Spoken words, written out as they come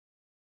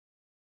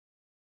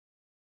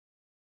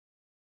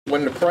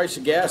when the price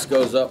of gas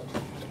goes up,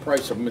 the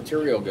price of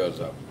material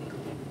goes up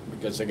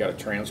because they got to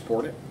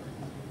transport it.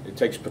 It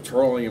takes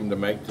petroleum to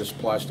make this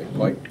plastic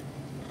pipe.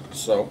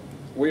 So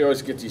we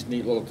always get these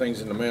neat little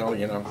things in the mail,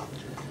 you know.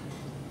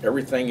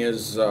 Everything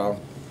is Did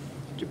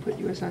you put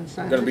yours on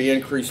silent? going to be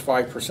increased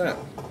 5%.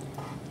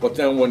 But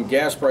then when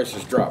gas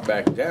prices drop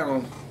back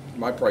down,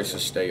 my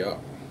prices stay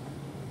up.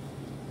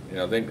 You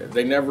know,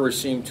 they never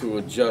seem to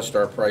adjust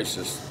our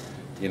prices,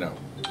 you know.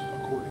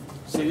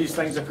 See these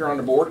things up here on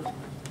the board?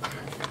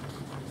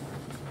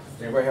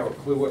 Does anybody have a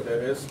clue what that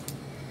is?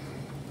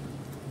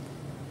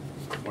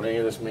 What any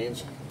of this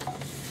means?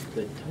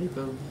 The type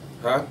of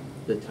Huh?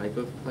 the type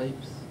of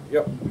pipes.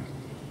 Yep.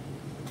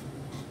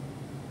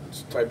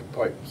 It's the type of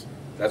pipes.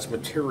 That's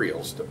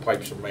materials that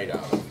pipes are made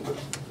out of.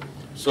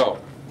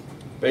 So,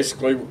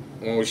 basically,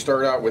 when we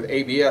start out with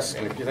ABS,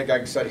 and if you think I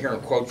can sit here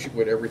and quote you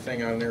what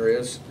everything on there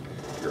is,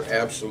 you're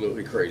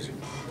absolutely crazy.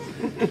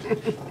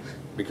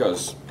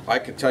 Because I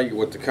can tell you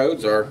what the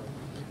codes are,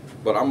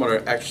 but I'm going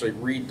to actually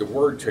read the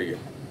word to you.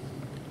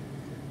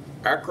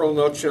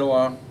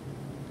 Acrylonitrile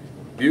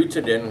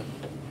butadiene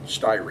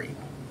styrene,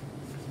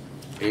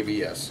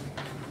 ABS.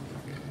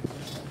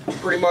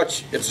 Pretty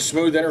much, it's a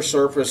smooth inner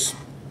surface.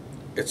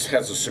 It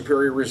has a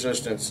superior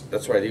resistance.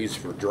 That's why they use it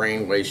for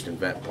drain, waste, and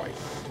vent pipe.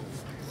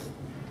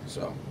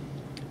 So,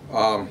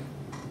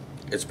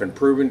 it's been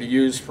proven to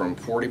use from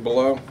 40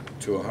 below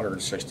to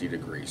 160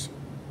 degrees.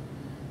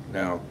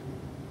 Now,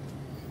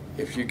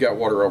 if you got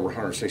water over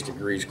 160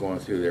 degrees going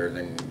through there,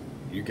 then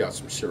you got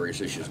some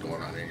serious issues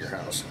going on in your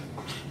house.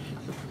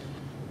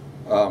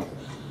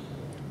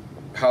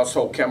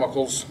 Household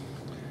chemicals,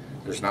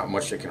 there's not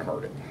much that can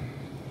hurt it.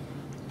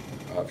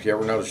 If you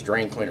ever notice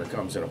drain cleaner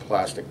comes in a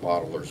plastic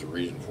bottle, there's a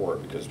reason for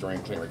it, because drain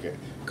cleaner,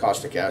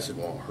 caustic acid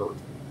won't hurt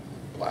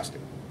plastic.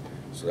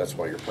 So that's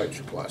why your pipes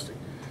are plastic.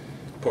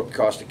 Put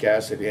caustic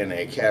acid in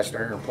a cast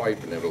iron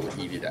pipe and it'll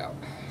eat it out.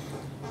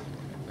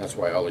 That's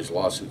why all these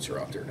lawsuits are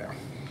out there now.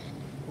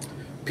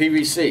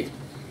 PVC.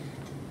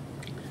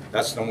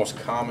 That's the most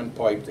common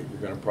pipe that you're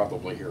going to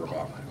probably hear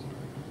about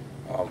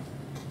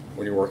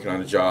when you're working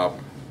on a job.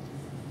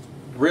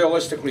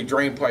 Realistically,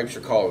 drain pipes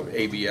are called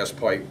ABS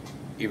pipe,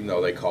 even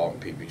though they call them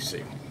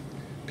PVC.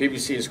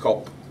 PVC is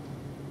called,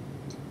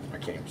 I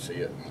can't even see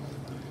it,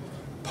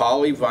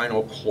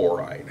 polyvinyl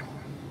chloride.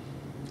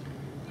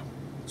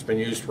 It's been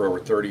used for over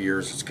 30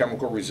 years. It's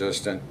chemical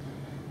resistant.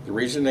 The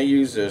reason they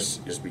use this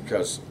is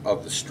because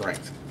of the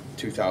strength.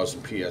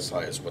 2,000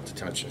 psi is what the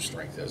tension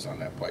strength is on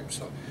that pipe,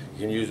 so you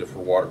can use it for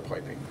water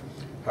piping.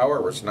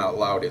 However, it's not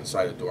allowed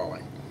inside a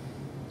dwelling.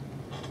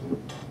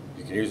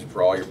 You can use it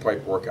for all your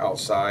pipe work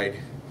outside,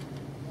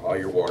 all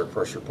your water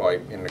pressure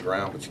pipe in the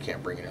ground, but you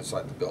can't bring it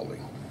inside the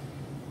building.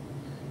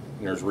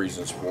 And there's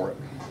reasons for it.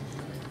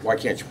 Why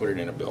can't you put it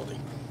in a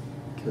building?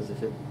 Because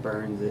if it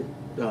burns, it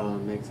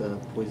makes a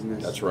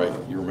poisonous. That's right.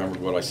 You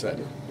remembered what I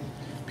said.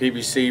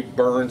 PVC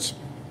burns,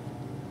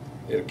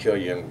 it'll kill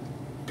you in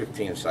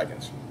 15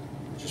 seconds,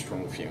 just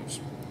from the fumes.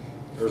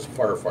 There's a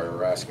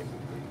firefighter asking.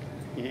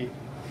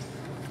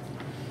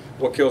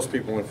 What kills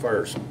people in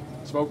fires?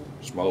 Smoke.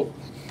 Smoke.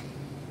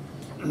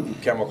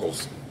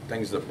 Chemicals,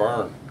 things that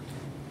burn.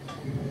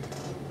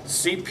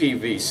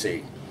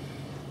 CPVC,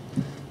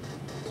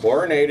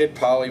 chlorinated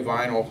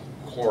polyvinyl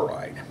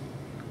chloride.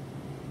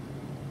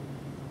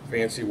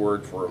 Fancy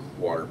word for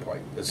water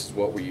pipe. This is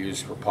what we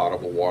use for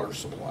potable water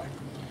supply.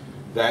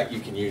 That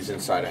you can use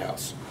inside a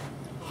house,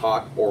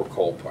 hot or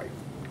cold pipe.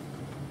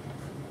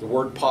 The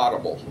word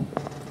potable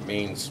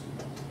means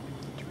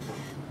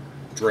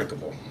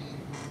drinkable.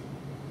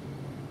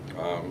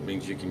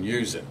 Means you can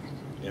use it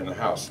in a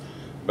house.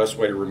 The best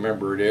way to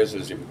remember it is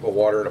if you put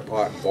water in a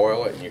pot and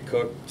boil it and you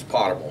cook, it's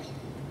potable.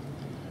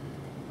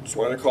 That's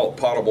why they call it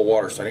potable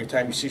water. So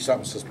anytime you see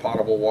something that says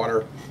potable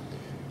water,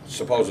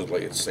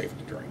 supposedly it's safe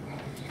to drink.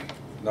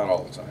 Not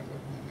all the time,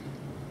 but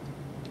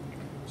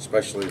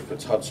especially if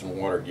it's Hudson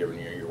Water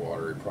giving you your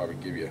water, it'd probably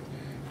give you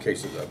a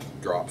case of the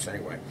drops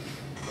anyway.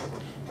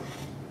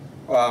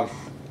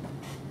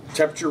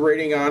 Temperature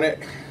rating on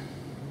it,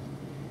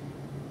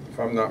 if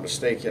I'm not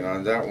mistaken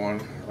on that one,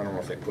 I don't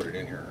know if they put it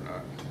in here or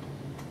not.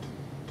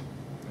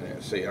 Yeah,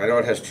 see, I know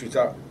it has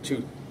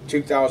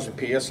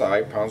 2,000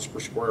 psi, pounds per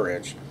square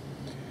inch,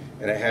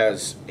 and it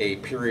has a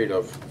period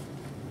of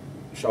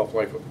shelf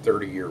life of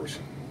 30 years.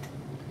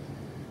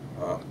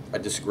 I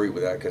disagree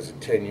with that because in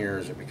 10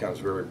 years it becomes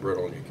very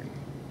brittle and you can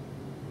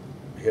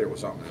hit it with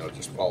something and it'll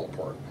just fall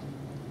apart.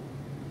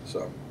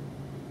 So,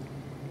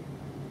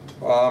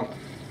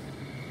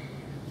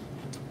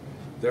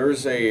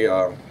 there's a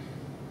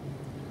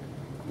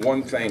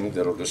one thing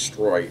that'll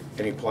destroy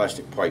any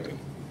plastic piping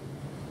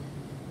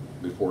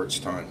before it's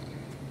time,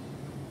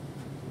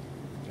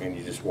 and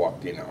you just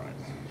walked in on it.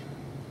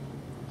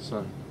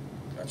 Sun.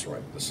 That's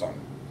right, the sun.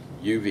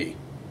 UV.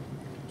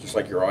 Just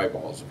like your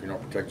eyeballs. If you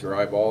don't protect your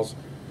eyeballs,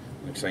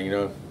 next thing you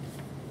know,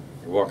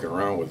 you're walking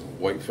around with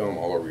white film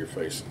all over your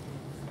face.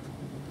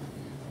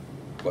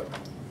 But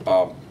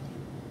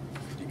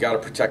you got to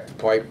protect the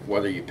pipe,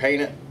 whether you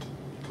paint it,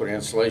 put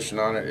insulation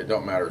on it, it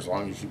don't matter as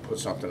long as you put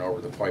something over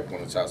the pipe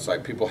when it's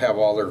outside. People have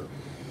all their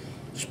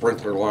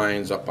sprinkler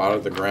lines up out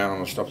of the ground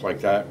and stuff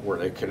like that where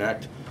they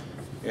connect.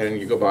 And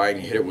you go by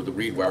and you hit it with the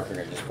weed whacker and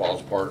it just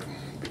falls apart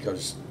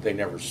because they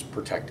never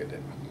protected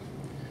it.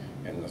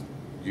 And the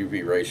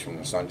UV rays from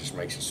the sun just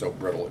makes it so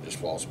brittle it just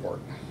falls apart.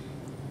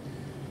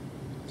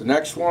 The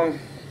next one,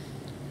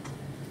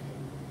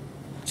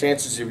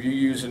 chances of you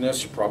using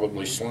this are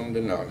probably slim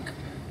to none.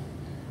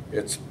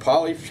 It's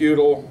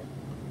polyphenol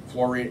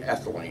fluoride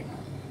ethylene.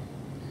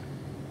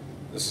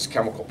 This is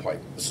chemical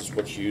pipe. This is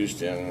what's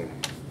used in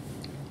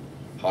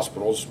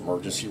hospitals,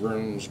 emergency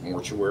rooms,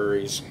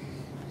 mortuaries,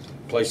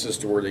 places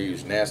to where they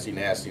use nasty,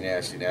 nasty,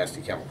 nasty,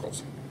 nasty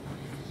chemicals.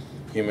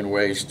 Human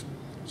waste,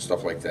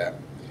 stuff like that.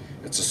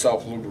 It's a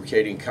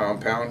self-lubricating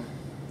compound.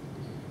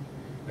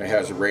 It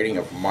has a rating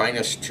of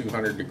minus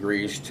 200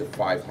 degrees to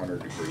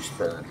 500 degrees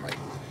Fahrenheit.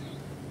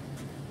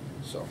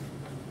 So,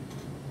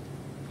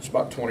 it's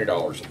about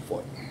 $20 a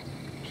foot.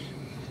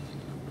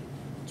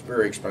 It's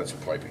very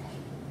expensive piping.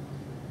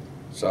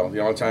 So, the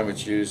only time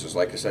it's used is,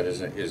 like I said,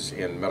 is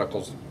in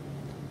medical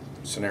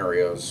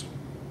scenarios,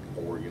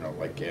 or, you know,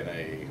 like in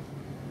a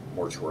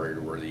mortuary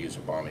where they use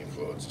embalming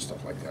fluids and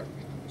stuff like that.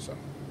 So,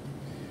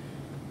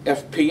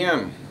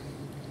 FPM.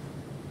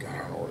 God, I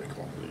don't know where they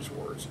come up with these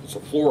words. It's a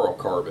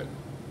fluorocarbon.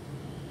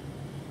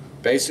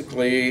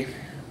 Basically,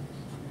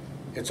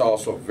 it's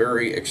also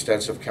very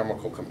extensive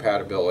chemical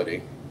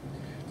compatibility.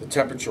 The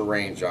temperature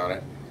range on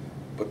it,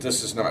 but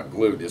this is not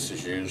glue. This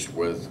is used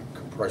with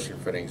compression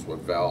fittings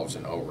with valves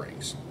and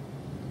O-rings.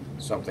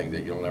 Something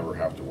that you'll never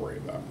have to worry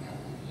about.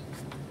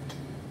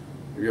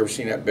 Have you ever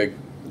seen that big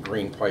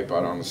green pipe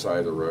out on the side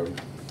of the road?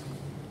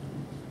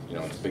 You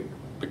know, it's big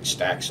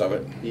stacks of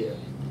it. Yeah.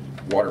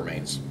 Water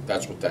mains.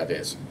 That's what that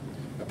is.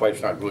 The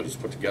pipe's not glued. It's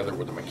put together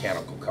with a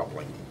mechanical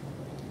coupling,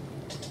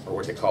 or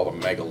what they call a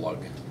mega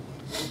lug.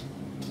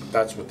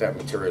 That's what that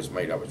material is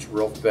made of. It's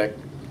real thick,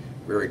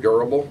 very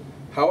durable.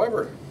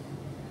 However,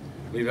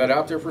 leave that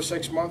out there for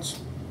 6 months,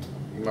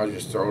 you might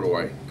just throw it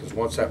away, because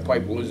once that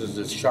pipe loses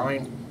its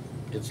shine,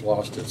 it's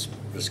lost its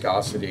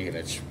viscosity, and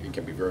it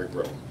can be very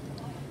brittle.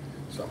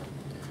 So,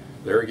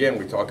 there again,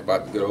 we talk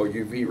about the good old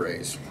UV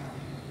rays.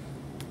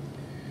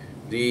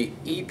 The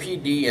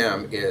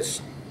EPDM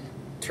is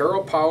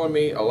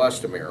pteropolymer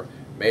elastomer,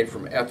 made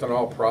from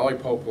ethanol,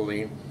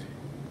 polypropylene,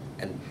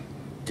 and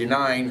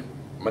dinyl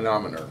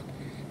monomer.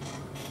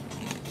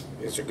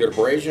 It's a good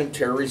abrasion,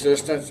 tear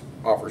resistance,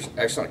 offers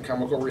excellent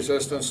chemical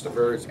resistance to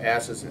various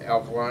acids and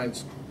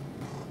alkalines.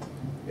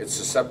 It's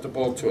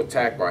susceptible to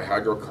attack by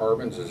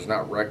hydrocarbons. It is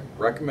not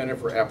recommended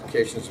for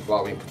applications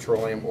involving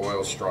petroleum,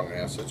 oil, strong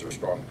acids, or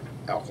strong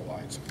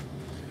alkalides.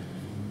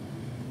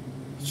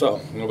 So,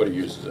 nobody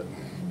uses it.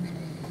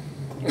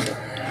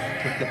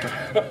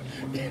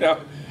 You know,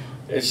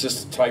 it's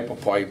just a type of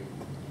pipe,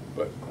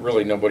 but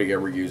really nobody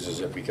ever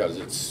uses it because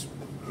it's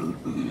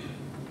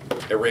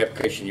every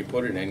application you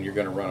put it in, you're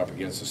going to run up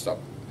against the stuff.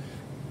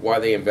 Why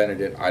they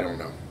invented it, I don't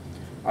know.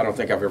 I don't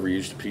think I've ever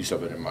used a piece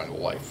of it in my whole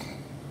life.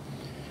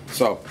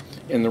 So,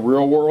 in the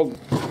real world,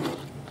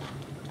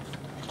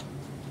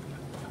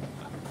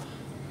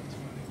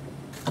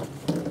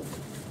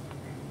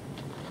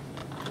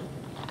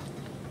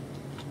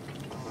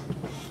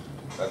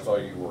 that's all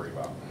you worry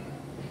about.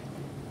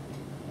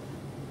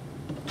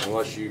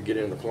 Unless you get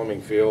in the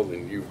plumbing field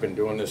and you've been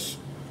doing this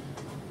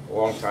a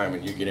long time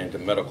and you get into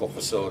medical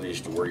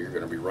facilities to where you're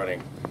going to be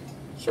running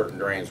certain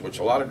drains, which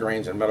a lot of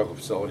drains in medical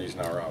facilities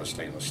now are out of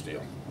stainless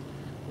steel,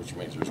 which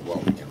means there's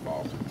welding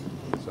involved.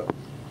 So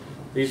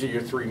these are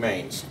your three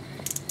mains.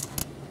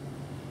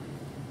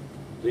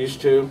 These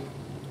two,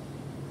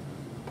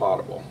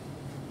 potable.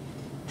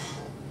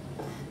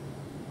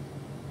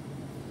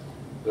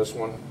 This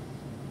one,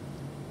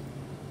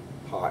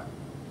 hot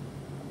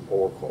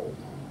or cold.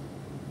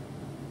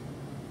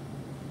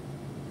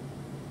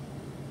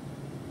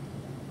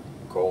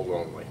 Cold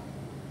only.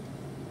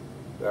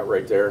 That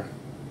right there,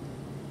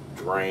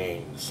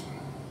 drains.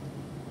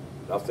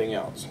 Nothing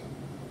else.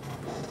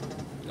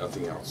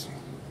 Nothing else.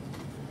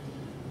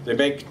 They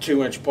make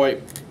 2-inch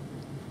pipe.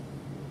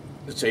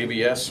 It's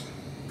ABS.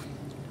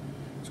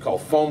 It's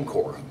called foam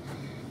core.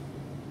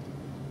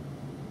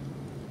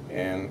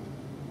 And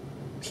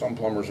some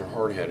plumbers are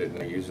hard-headed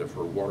and they use it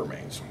for water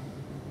mains.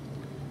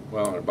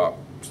 Well, in about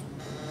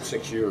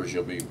 6 years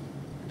you'll be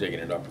digging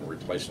it up and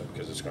replacing it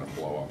because it's going to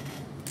blow up.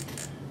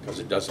 Because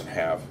it doesn't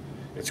have,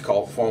 it's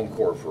called foam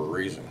core for a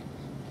reason.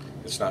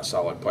 It's not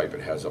solid pipe,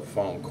 it has a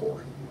foam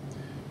core.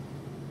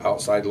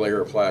 Outside layer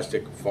of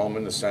plastic, foam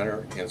in the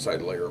center,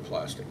 inside layer of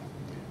plastic.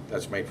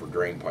 That's made for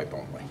drain pipe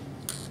only.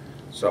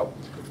 So,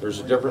 there's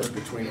a difference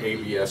between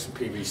ABS and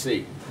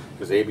PVC.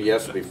 Because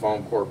ABS will be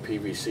foam core,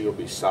 PVC will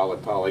be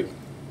solid poly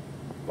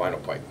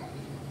vinyl pipe.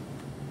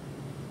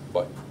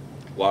 But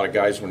a lot of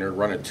guys, when they're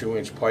running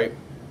 2-inch pipe,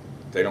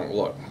 they don't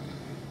look.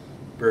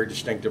 Very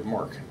distinctive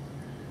mark.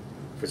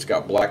 If it's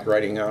got black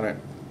writing on it,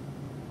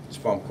 it's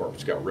foam core. If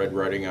it's got red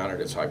writing on it,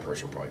 it's high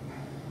pressure pipe.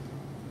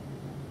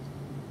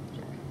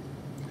 So,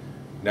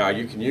 now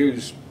you can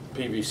use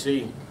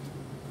PVC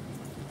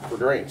for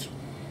drains.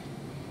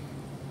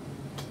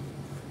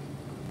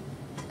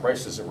 The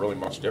price isn't really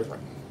much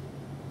different.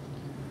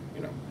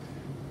 You know,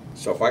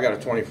 So if I got a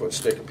 20-foot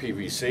stick of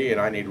PVC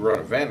and I need to run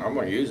a vent, I'm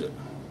going to use it.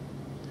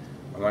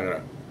 I'm not going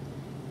to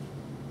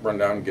run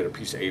down and get a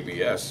piece of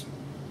ABS.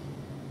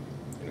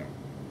 You know,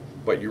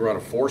 but you run a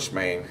force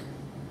main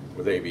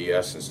with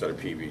ABS instead of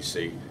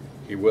PVC,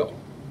 he will.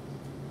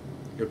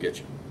 He'll get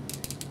you.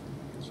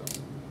 So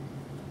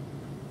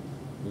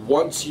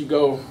once you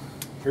go,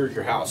 here's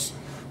your house.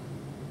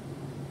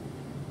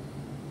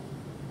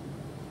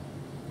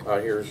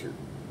 Out here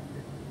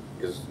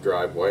is the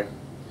driveway.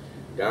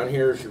 Down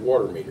here is your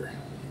water meter.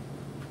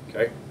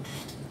 Okay?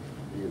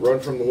 You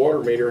run from the water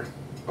meter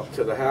up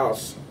to the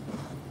house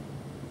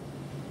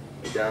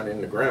and down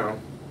in the ground.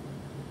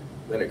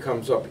 Then it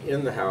comes up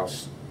in the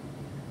house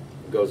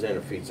and goes in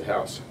and feeds the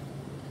house.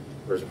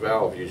 There's a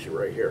valve usually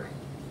right here.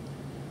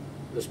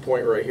 This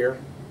point right here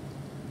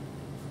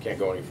can't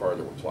go any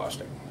farther with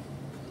plastic.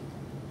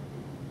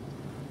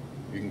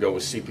 You can go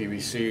with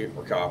CPVC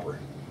or copper,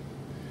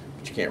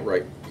 but you can't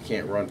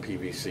run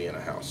PVC in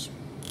a house.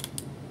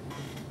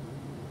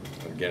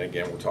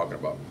 Again, we're talking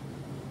about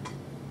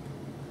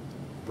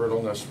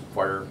brittleness,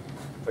 fire,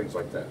 things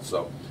like that.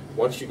 So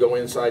once you go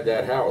inside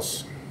that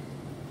house,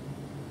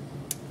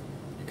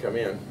 you come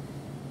in,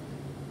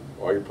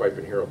 all your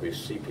piping here will be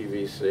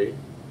CPVC,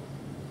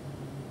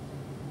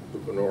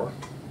 Uponor,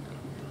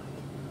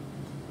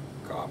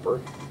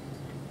 copper,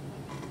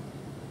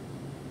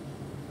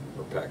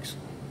 or PEX.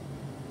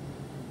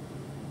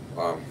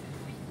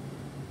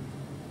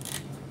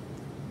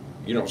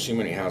 You don't see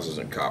many houses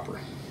in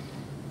copper.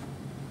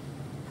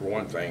 For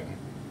one thing,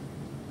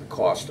 the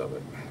cost of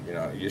it. You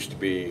know, it used to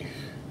be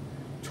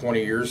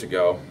 20 years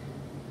ago,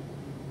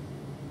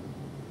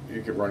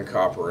 you could run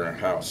copper in a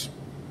house.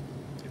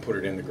 You put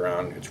it in the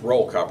ground. It's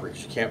roll copper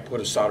because you can't put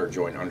a solder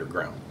joint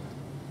underground.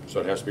 So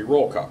it has to be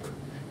roll copper.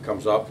 It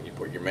comes up, you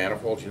put your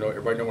manifolds. You know,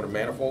 everybody know what a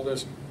manifold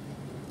is?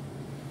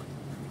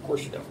 Of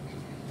course you don't. So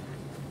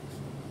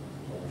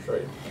I'm going to show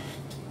you.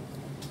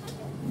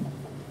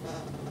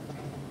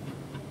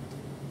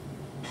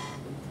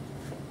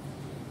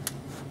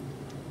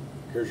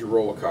 Here's your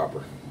roll of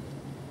copper.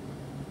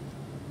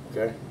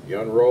 Okay, you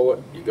unroll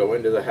it, you go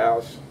into the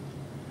house,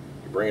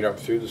 you bring it up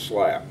through the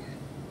slab.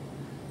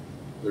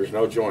 There's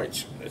no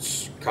joints,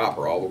 it's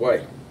copper all the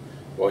way.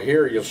 Well,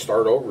 here you'll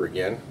start over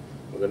again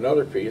with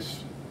another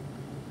piece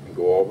and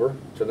go over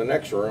to the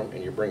next room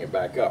and you bring it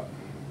back up.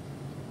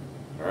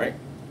 All right?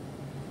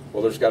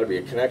 Well, there's got to be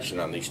a connection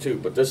on these two,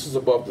 but this is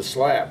above the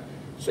slab.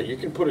 So you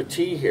can put a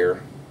T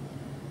here,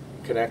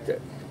 connect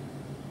it,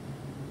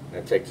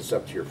 and take this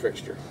up to your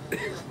fixture.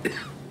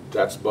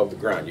 That's above the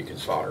ground, you can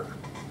solder.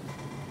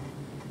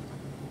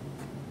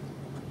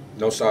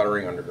 No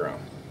soldering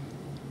underground.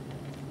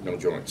 No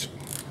joints.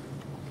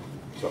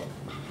 So,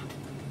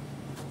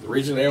 the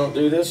reason they don't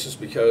do this is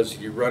because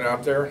you run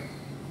out there,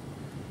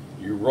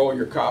 you roll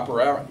your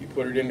copper out, you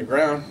put it in the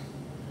ground,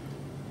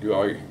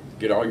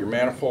 get all your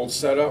manifolds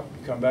set up,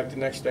 you come back the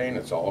next day and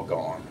it's all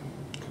gone.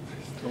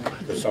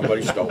 Because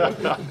somebody stole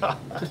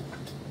it.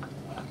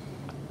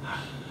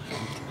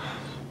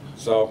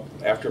 So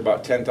after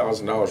about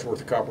 $10,000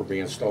 worth of copper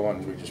being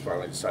stolen, we just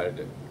finally decided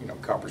that, you know,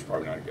 copper's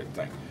probably not a good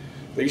thing.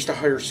 They used to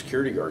hire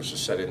security guards to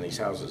sit in these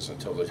houses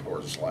until they tore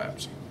the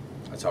slabs.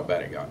 That's how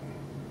bad it got.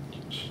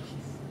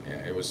 Yeah,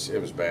 it was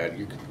bad.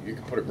 You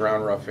could put a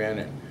ground rough in,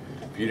 and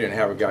if you didn't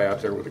have a guy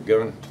out there with a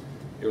gun,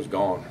 it was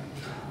gone.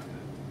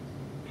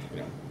 You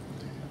know,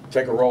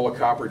 take a roll of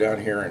copper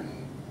down here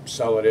and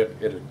sell it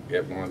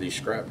at one of these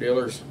scrap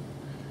dealers,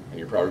 and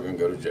you're probably going to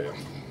go to jail.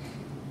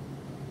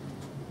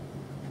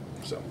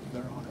 So,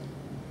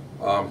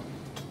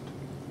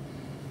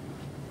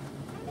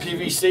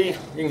 PVC,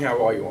 you can have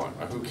all you want.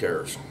 Who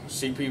cares?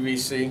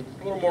 CPVC,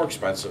 a little more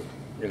expensive,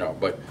 you know,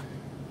 but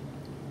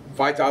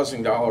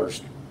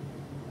 $5,000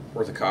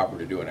 worth of copper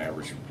to do an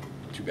average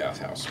 2-bath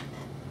house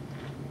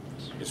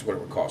is what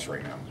it would cost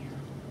right now.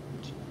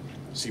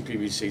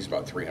 CPVC is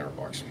about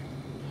 $300.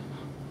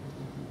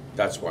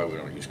 That's why we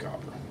don't use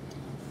copper.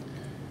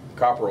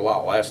 Copper a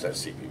lot less than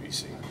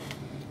CPVC.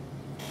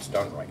 It's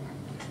done right.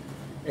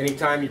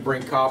 Anytime you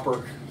bring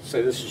copper,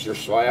 say this is your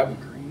slab,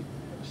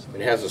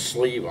 it has a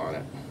sleeve on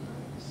it.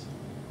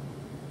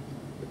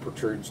 It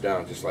protrudes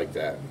down just like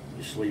that.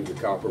 You sleeve the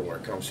copper when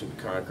it comes through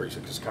the concrete,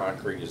 because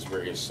concrete is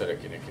very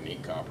acidic and it can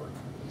eat copper.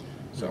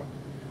 So,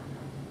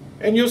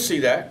 and you'll see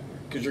that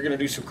because you're going to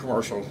do some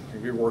commercial.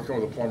 If you're working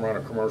with a plumber on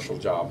a commercial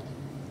job,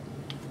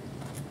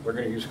 they're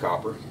going to use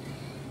copper.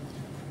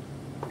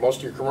 Most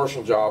of your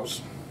commercial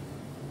jobs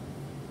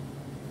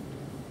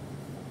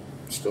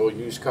still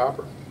use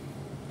copper.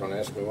 Don't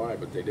ask me why,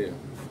 but they do.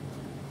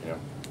 You know,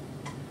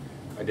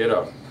 I did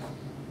a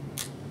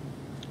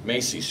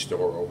Macy's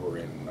store over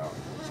in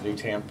New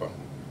Tampa,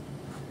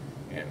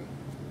 and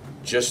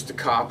just the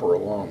copper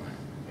alone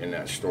in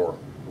that store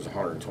was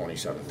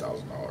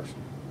 $127,000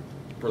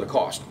 for the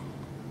cost.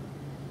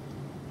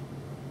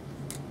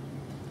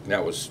 And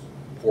that was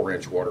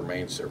 4-inch water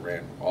mains that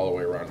ran all the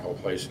way around the whole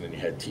place, and then you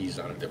had T's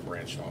on it that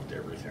branched off to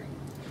everything.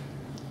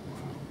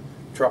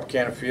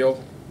 Tropicana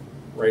Field,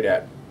 right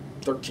at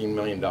 $13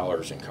 million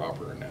in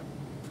copper in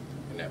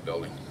that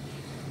building.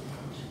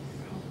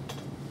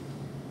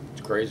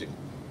 It's crazy.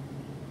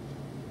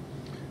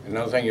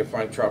 Another thing you'll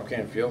find at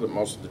Tropicana Field, that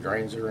most of the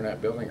drains that are in that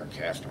building are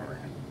cast iron.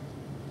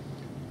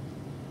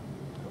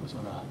 It was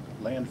on a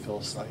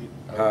landfill site.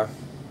 Uh,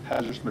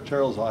 Hazardous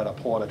materials, I had to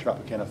pull out of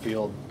Tropicana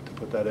Field to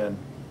put that in.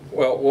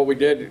 Well, what we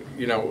did,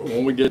 you know,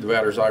 when we did the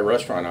Batter's Eye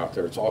restaurant out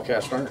there, it's all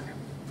cast iron.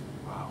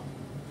 Wow.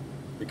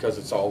 Because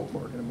it's all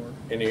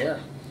in the air.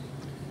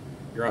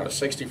 You're on a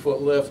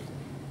 60-foot lift,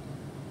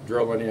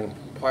 drilling in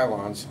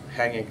pylons,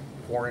 hanging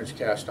 4-inch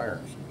cast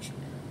irons.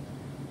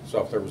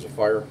 So if there was a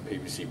fire,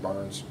 PVC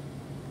burns,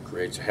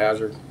 creates a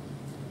hazard.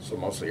 So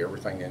mostly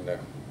everything in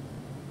there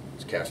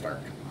is cast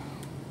iron.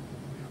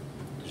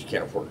 Because you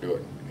can't afford to do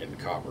it in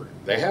copper.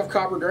 They have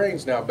copper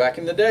drains now. Back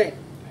in the day,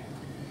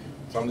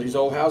 some of these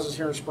old houses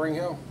here in Spring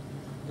Hill,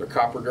 they're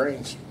copper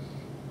drains.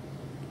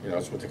 You know,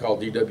 it's what they call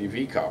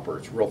DWV copper.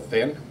 It's real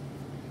thin,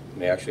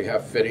 and they actually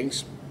have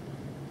fittings,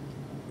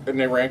 and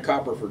they ran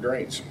copper for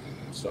drains.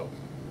 So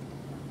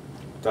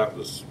that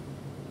was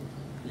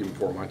even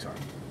before my time,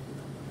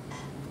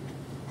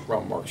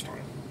 around Mark's time.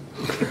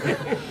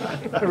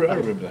 I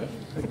remember that.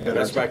 Yeah,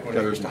 that's back when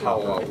they used to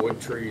hollow out wood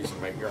trees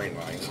and make drain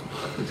lines.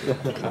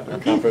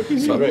 Copper,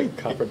 right,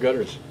 copper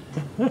gutters.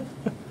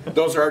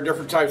 Those are our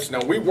different types.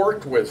 Now, we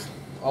worked with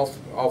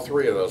all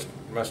three of those,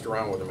 messed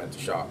around with them at the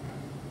shop.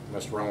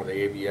 Messed around with the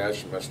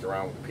ABS, you messed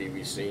around with the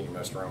PVC, and you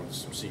messed around with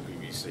some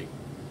CPVC.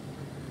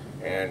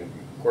 And,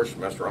 of course, you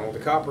messed around with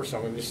the copper,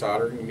 some of you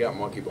soldered, and you got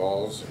monkey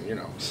balls, and, you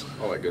know,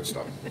 all that good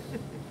stuff.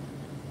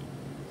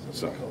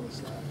 So,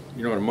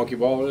 you know what a monkey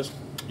ball is?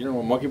 You know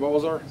what monkey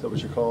balls are? Is that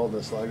what you call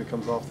the slag that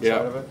comes off the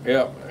side of it?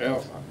 Yeah.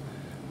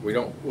 We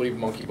don't leave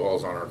monkey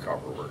balls on our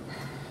copper work.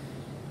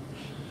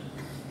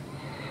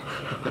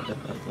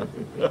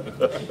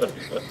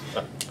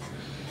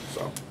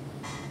 So,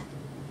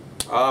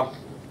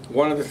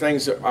 one of the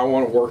things that I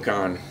want to work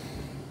on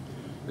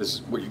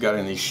is what you got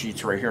in these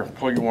sheets right here.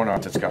 Pull your one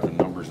out that's got the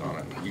numbers on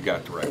it. You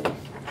got the right one.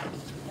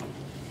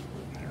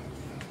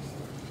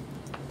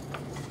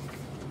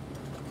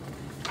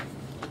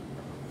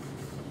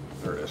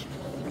 There it is.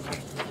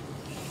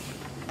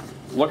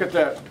 Look at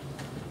that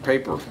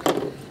paper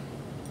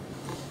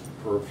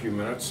for a few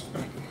minutes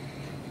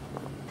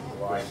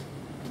while I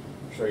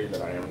show you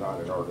that I am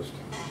not an artist.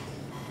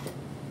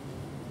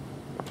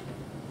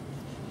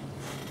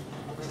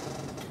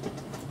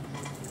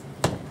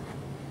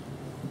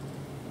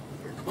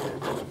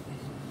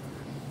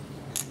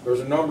 There's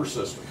a number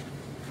system.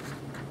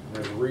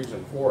 There's a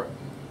reason for it.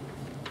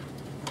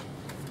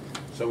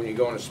 So when you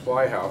go in a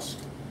supply house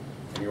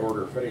and you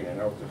order a fitting, they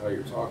know what the hell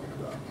you're talking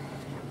about.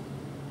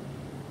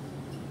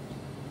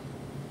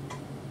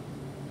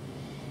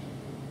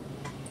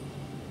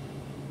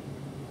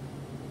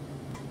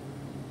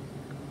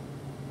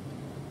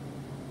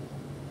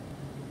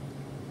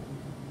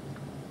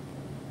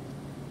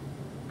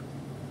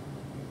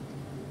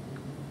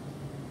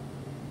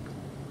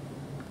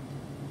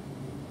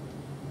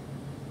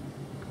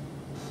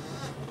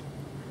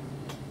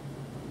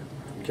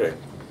 Okay,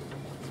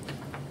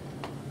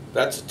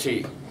 that's a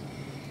T,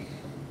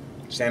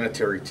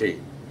 sanitary T,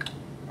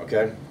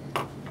 okay?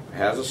 It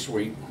has a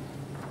sweep,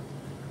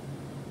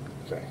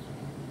 okay,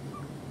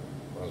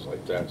 runs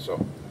like that,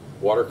 so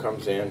water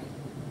comes in,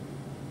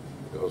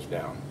 goes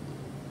down.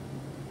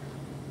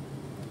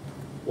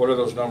 What are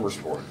those numbers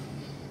for?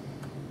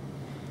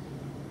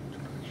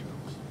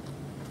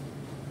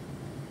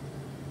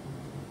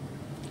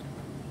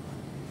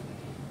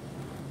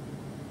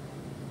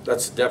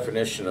 That's the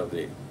definition of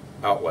the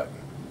outlet.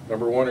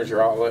 Number 1 is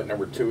your outlet,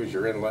 number 2 is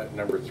your inlet,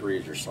 number 3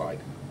 is your slide.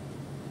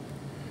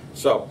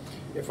 So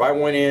if I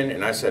went in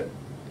and I said,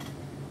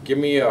 give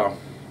me a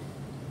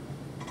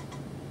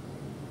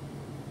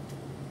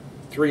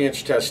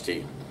 3-inch test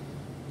tee,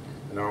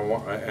 and I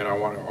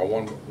want a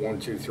 1,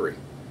 2, 3.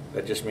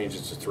 That just means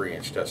it's a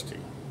 3-inch test tee.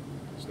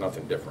 It's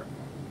nothing different.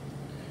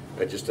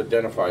 It just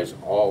identifies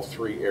all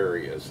 3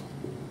 areas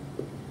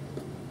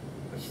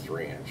as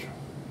 3-inch.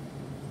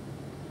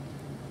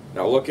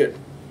 Now look at,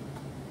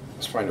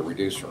 let's find a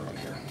reducer on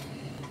here.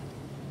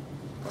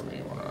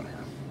 One on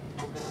here.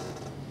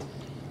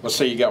 Let's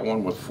say you got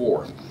one with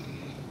 4.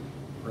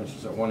 For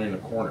instance, that one in the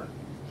corner.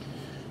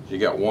 So you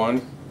got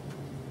 1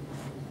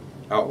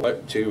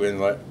 outlet, 2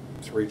 inlet,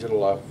 3 to the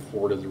left,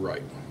 4 to the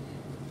right.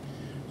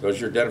 Those are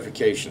your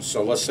identifications.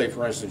 So let's say,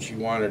 for instance, you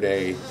wanted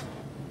a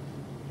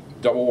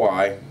double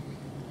Y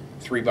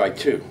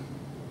 3x2.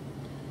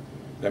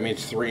 That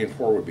means 3 and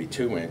 4 would be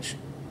 2-inch.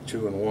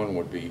 2 and 1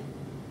 would be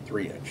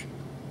 3-inch.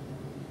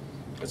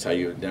 That's how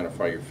you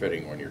identify your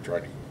fitting when you're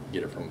trying to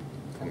get it from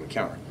the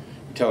counter.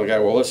 You tell the guy,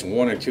 well, listen,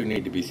 1 and 2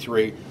 need to be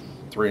 3,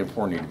 3 and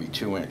 4 need to be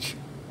 2-inch.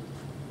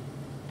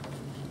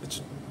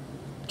 It's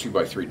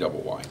 2x3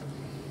 double Y.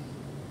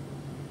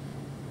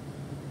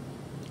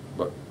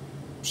 But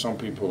some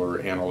people are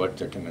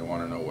analytic and they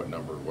want to know what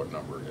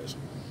number it is.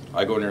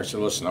 I go in there and say,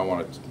 listen, I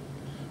want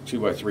a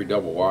 2x3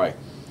 double Y,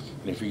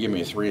 and if you give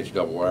me a 3-inch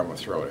double Y, I'm going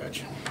to throw it at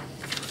you.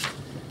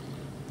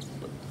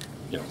 But,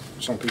 you know,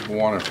 some people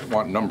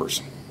want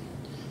numbers.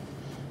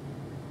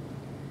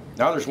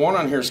 Now there's one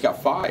on here that's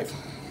got 5.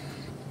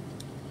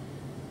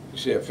 You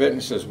See that fitting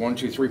says 1,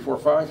 2, 3, 4,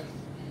 5?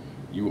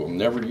 You will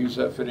never use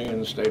that fitting in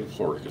the state of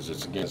Florida because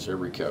it's against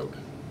every code.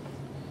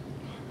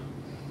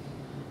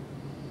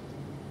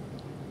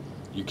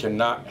 You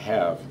cannot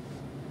have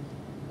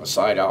a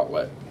side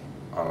outlet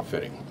on a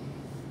fitting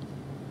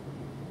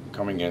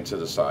coming into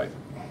the side.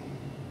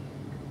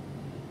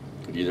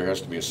 It either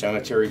has to be a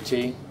sanitary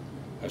T,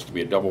 has to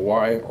be a double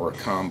Y, or a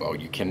combo.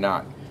 You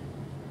cannot.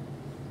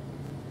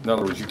 In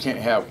other words, you can't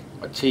have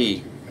a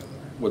T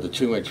with a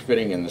 2-inch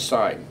fitting in the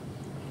side.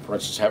 For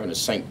instance, having a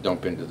sink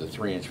dump into the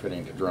 3-inch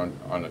fitting to run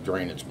on a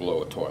drain that's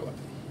below a toilet.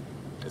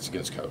 It's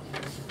against code.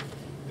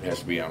 It has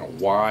to be on a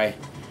Y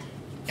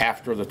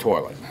after the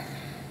toilet.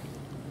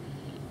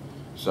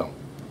 So,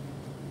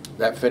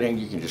 that fitting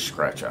you can just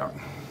scratch out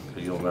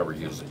because you'll never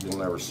use it. You'll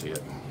never see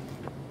it.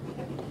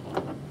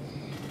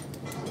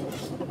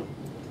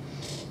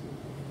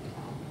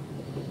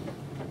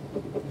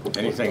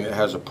 Anything that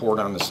has a port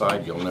on the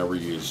side, you'll never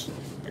use.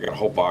 I got a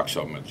whole box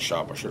of them at the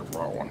shop. I should have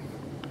brought one.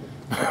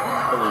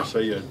 What would you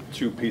say you had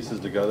 2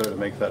 pieces together to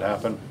make that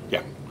happen?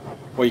 Yeah.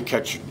 Well, you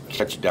catch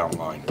it down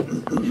line.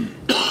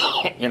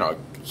 You know,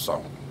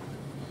 so.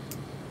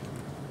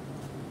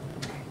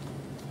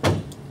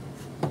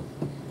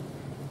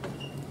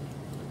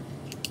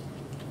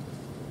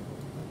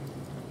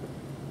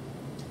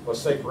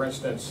 Let's say, for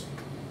instance,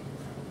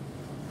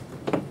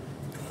 get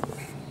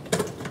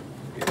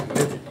a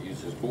midget to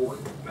use this board.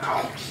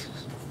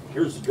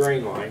 Here's the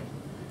drain line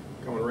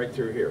coming right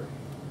through here.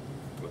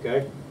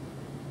 Okay?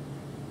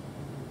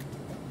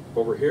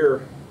 Over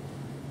here,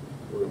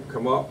 we're going to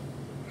come up.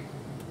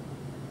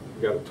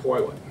 We got a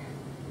toilet.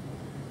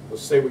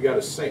 Let's say we got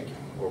a sink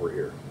over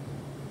here.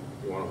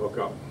 You want to hook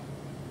up.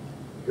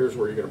 Here's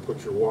where you're going to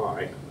put your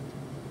Y.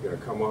 You're going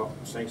to come up.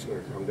 Sink's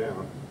going to come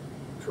down.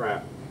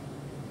 Trap.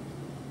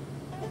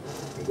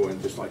 And go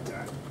in just like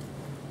that.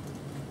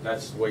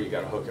 That's the way you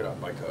got to hook it up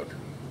by code.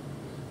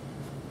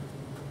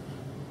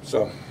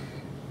 So,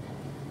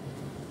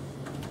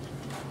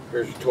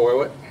 here's your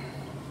toilet.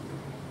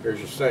 Here's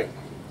your sink.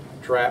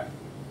 Trap.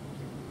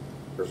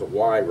 There's a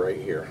Y right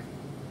here.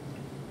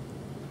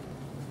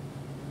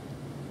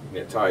 And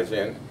it ties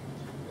in.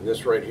 And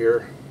this right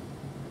here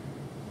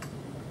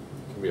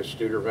can be a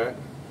Studer vent,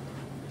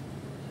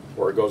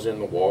 or it goes in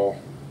the wall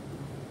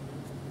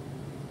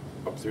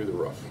up through the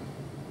roof.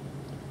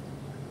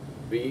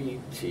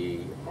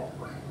 BTR.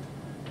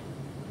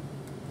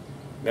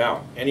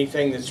 Now,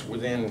 anything that's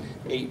within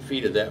 8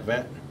 feet of that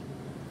vent,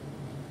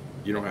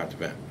 you don't have to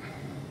vent.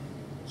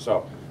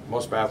 So,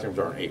 most bathrooms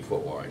aren't 8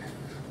 foot wide.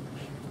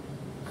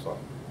 So,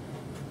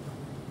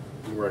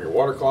 you can run your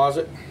water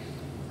closet.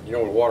 You know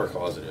what a water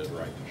closet is,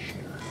 right?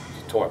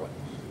 It's a toilet.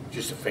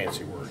 Just a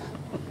fancy word.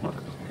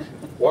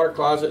 Water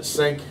closet,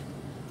 sink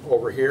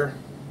over here.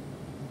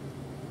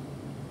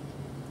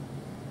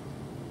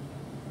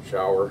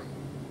 Shower,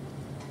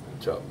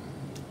 tub.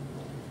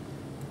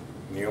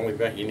 And the only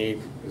vent you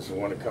need is the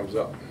one that comes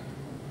up.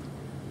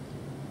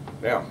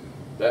 Now,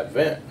 that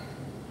vent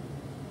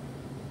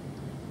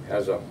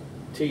has a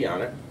T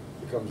on it.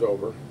 It comes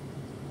over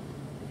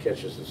and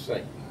catches the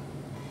sink.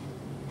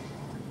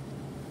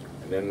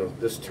 And then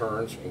this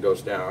turns and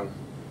goes down,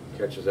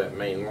 catches that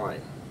main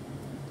line.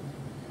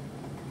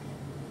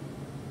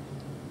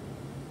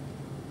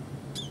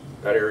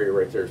 That area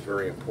right there is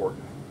very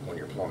important when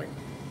you're plumbing.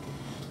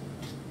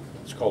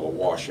 It's called a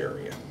wash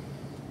area.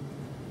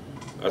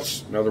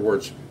 That's, in other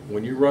words,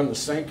 when you run the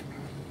sink,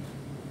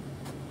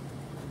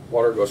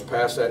 water goes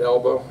past that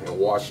elbow and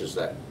washes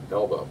that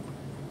elbow.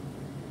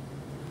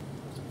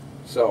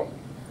 So,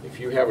 if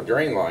you have a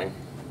drain line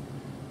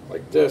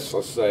like this,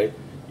 let's say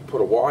you put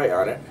a Y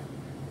on it,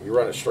 you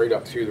run it straight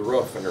up through the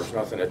roof and there's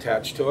nothing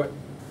attached to it,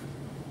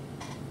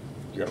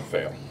 you're going to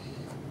fail.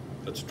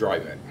 That's a dry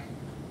vent.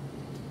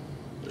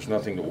 There's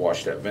nothing to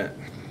wash that vent.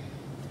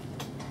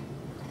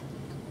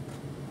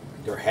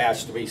 There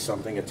has to be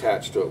something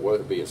attached to it,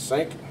 whether it be a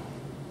sink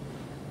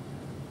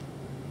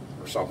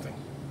or something,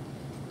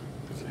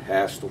 because it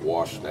has to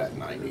wash that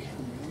 90.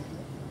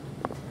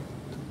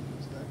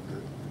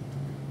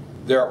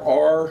 There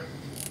are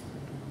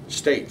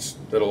states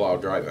that allow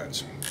dry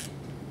vents.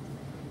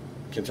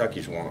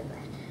 Kentucky's one of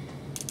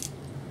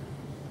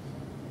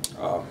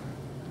them.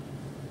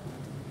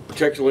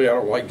 Particularly, I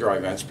don't like dry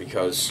vents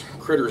because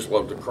critters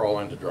love to crawl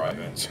into dry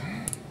vents.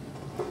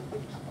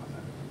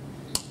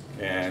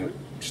 And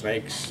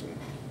snakes, and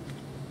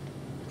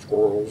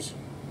squirrels,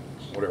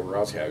 whatever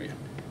else have you.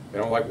 They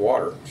don't like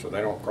water, so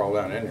they don't crawl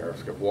down in there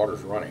if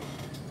water's running.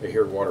 They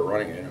hear water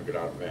running, they don't get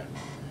out of vent.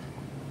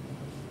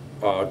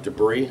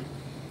 Debris.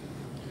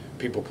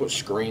 People put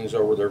screens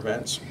over their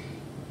vents.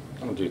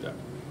 Don't do that.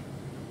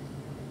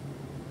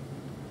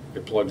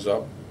 It plugs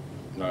up.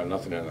 No,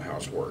 nothing in the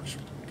house works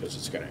because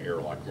it's going to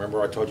airlock.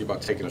 Remember I told you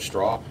about taking a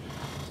straw,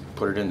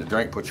 put it in the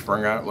drink, put your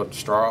finger on it, let the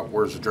straw out.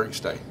 Where's the drink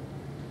stay?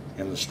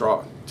 In the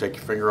straw. Take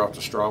your finger off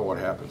the straw, what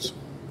happens?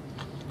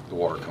 The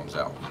water comes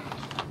out.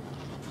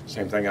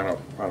 Same thing on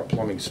a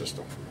plumbing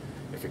system.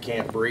 If it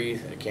can't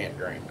breathe, it can't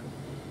drain.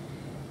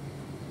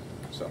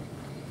 So,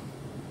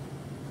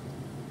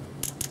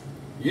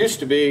 used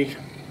to be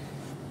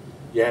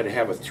you had to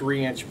have a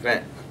 3-inch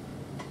vent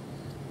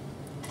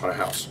on a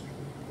house.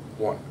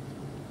 One.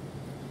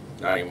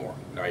 Not anymore.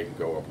 Now you can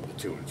go up with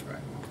a 2-inch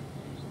vent.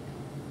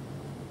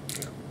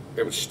 You know,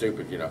 it was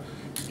stupid, you know.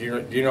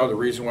 Do you know the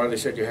reason why they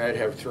said you had to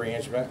have a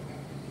 3-inch vent?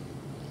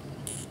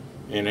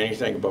 And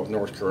anything above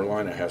North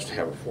Carolina has to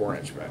have a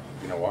 4-inch vent.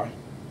 You know why?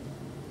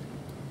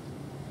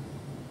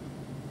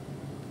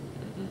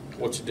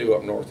 What's it do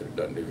up north that it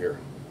doesn't do here?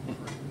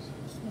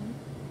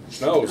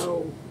 Snows.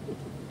 Oh,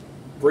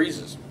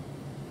 Freezes.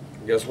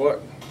 And guess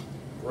what?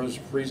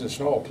 Freezing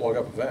snow will plug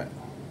up a vent.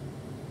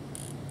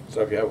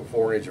 So if you have a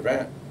 4-inch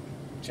vent,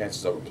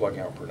 chances of it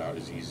plugging out are not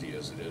as easy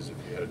as it is if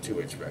you had a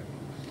 2-inch vent.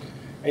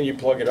 And you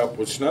plug it up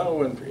with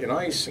snow and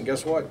ice, and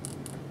guess what?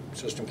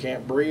 System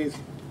can't breathe,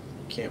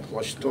 can't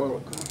flush the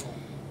toilet.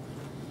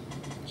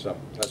 So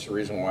that's the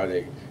reason why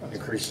they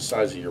increase the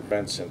size of your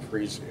vents and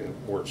freeze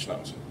where it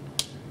snows.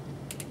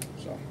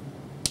 So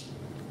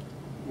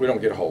we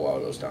don't get a whole lot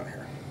of those down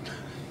here.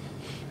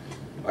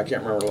 I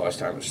can't remember the last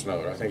time it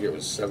snowed. I think it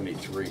was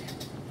 73. It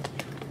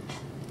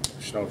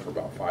snowed for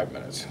about 5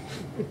 minutes.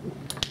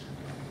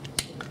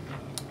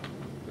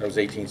 That was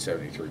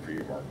 1873 for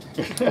you, Mark.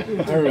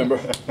 I remember.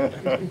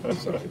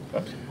 So,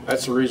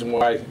 that's the reason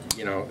why,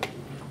 you know,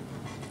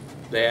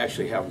 they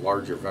actually have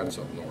larger vents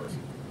up north.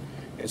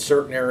 In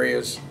certain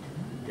areas,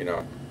 you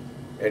know,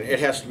 and it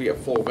has to be a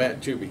full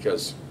vent too,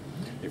 because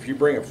if you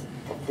bring a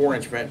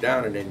 4-inch vent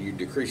down and then you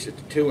decrease it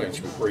to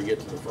 2-inch before you get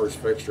to the first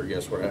fixture,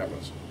 guess what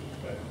happens?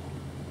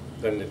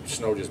 Then the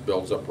snow just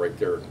builds up right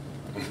there and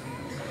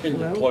you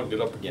Well. plugged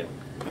it up again.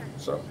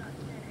 So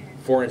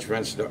 4-inch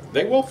vents,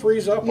 they will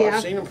freeze up. Yeah.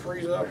 I've seen them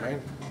freeze up,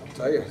 man. I'll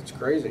tell you, it's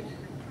crazy.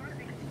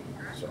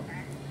 So.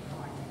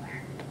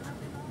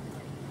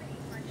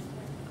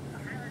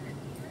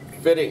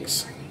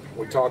 Fittings.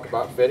 We talk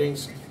about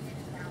fittings.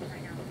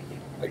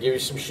 I give you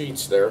some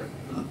sheets there.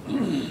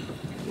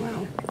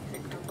 wow.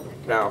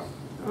 Now,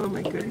 Oh,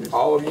 my goodness.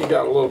 all of you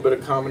got a little bit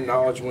of common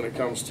knowledge when it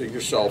comes to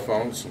your cell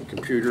phones and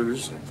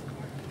computers and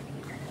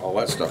all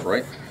that stuff,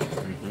 right?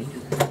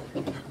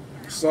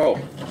 So,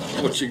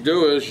 what you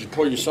do is you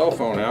pull your cell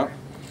phone out,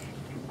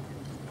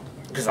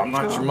 because I'm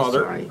not Oh, your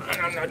mother, sorry. and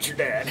I'm not your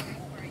dad.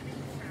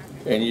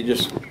 And you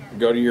just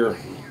go to your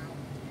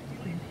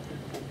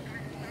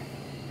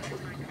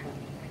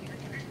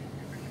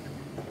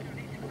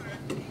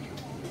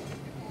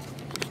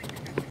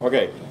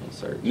okay,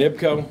 Search.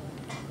 Nibco,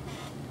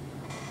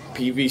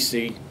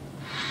 PVC,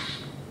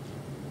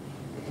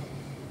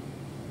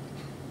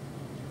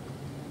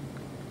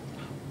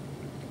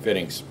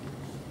 fittings,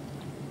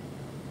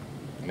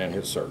 and then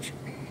hit search.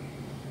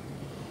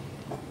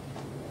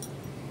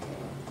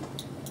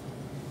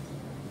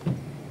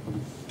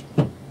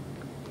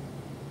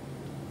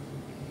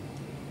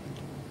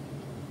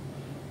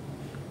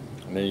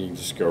 And then you can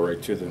just go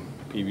right to the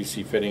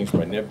PVC fittings by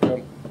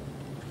Nibco.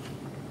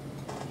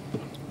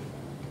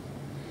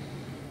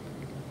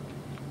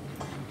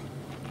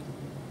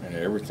 And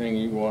everything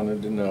you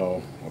wanted to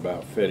know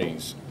about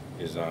fittings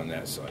is on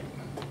that site.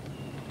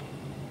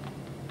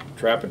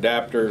 Trap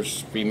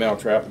adapters, female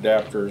trap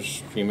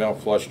adapters, female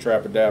flush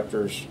trap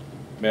adapters,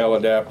 male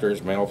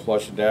adapters, male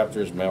flush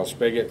adapters, male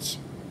spigots.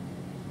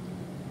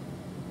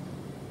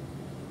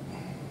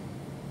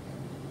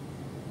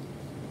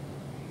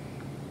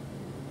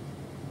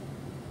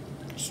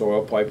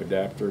 Soil pipe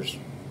adapters.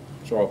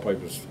 Soil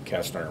pipe is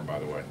cast iron, by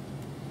the way.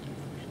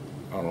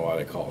 I don't know why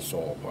they call it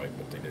soil pipe,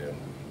 but they do.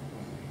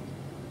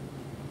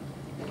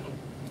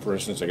 For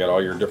instance, I got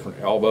all your different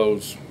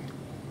elbows,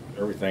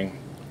 everything.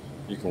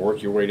 You can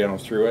work your way down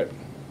through it,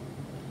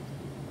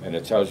 and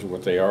it tells you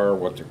what they are,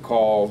 what they're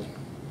called,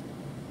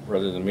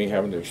 rather than me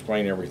having to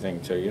explain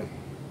everything to you.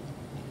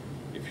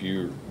 If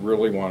you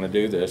really want to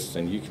do this,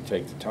 then you can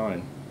take the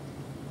time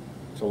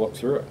to look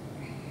through it.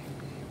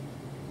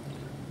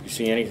 You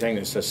see anything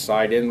that says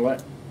side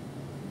inlet,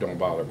 don't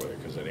bother with it,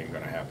 because it ain't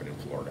going to happen in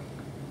Florida.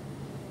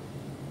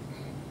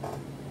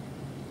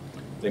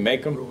 They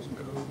make them, Rules and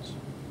codes.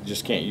 you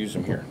just can't use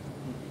them here.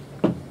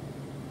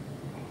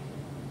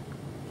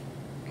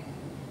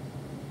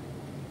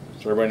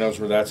 So everybody knows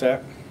where that's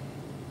at?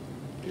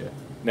 Yeah.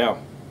 Now,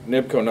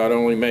 Nibco not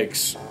only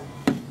makes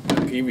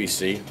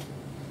PVC,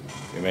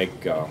 they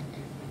make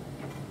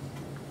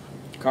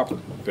copper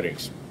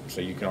fittings.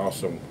 So you can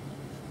also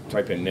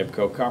type in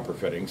Nibco copper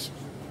fittings,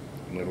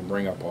 and it'll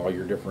bring up all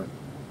your different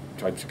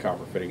types of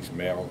copper fittings,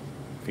 male,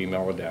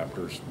 female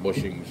adapters,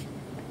 bushings,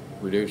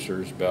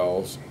 reducers,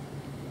 bells,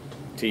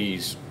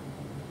 T's,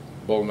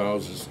 bull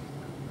noses,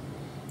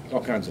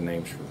 all kinds of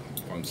names for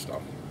fun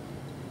stuff.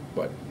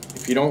 But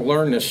if you don't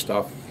learn this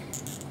stuff,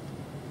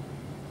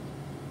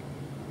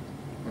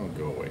 oh,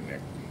 go away,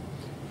 Nick.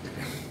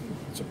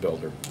 It's a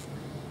builder.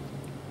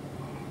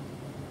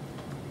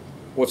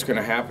 What's going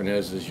to happen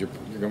is you're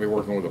going to be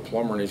working with a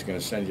plumber, and he's going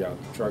to send you out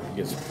the truck to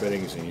get some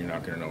fittings, and you're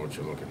not going to know what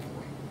you're looking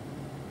for.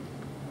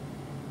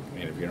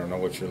 And if you don't know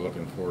what you're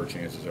looking for,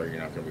 chances are you're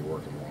not going to be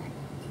working long.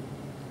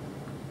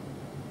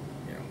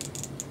 You know.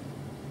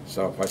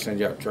 So if I send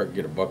you out a truck to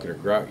get a bucket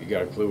of grout, you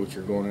got a clue what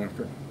you're going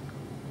after?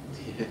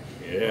 Yeah.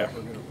 Yeah.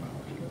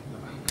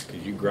 Because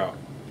because you grout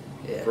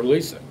Yeah. for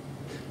Lisa.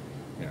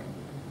 You know,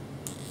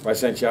 if I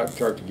sent you out to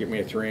truck to get me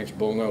a 3-inch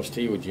bullnose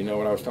tee, would you know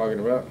what I was talking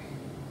about?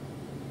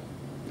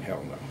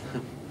 Hell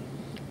no.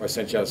 If I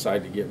sent you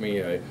outside to get me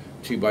a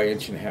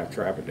 2x1.5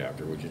 trap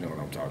adapter, would you know what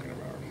I'm talking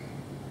about?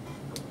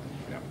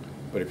 No.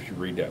 But if you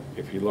read that,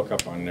 if you look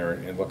up on there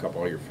and look up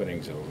all your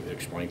fittings, it'll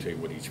explain to you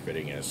what each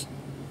fitting is.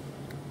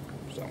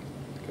 So,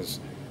 because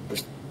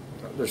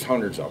there's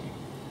hundreds of them.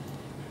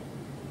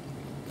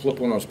 Flip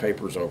one of those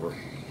papers over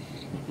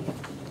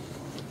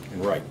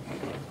and write.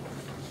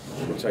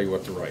 I'll tell you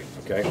what to write,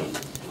 okay?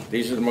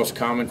 These are the most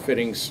common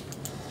fittings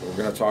that we're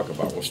going to talk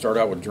about. We'll start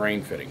out with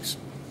drain fittings.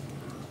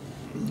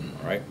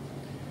 All right?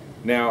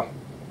 Now,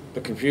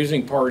 the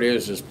confusing part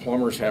is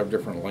plumbers have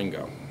different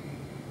lingo.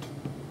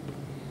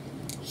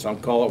 Some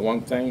call it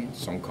one thing,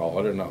 some call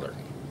it another.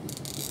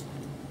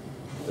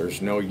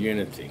 There's no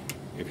unity.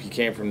 If you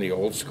came from the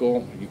old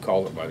school, you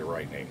call it by the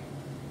right name.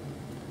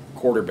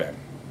 Quarter bend.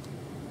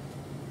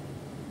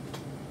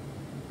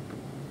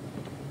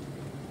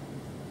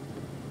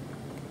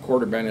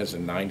 Quarter bend is a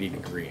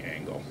 90-degree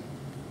angle.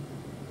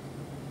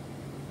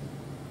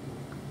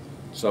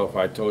 So if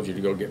I told you to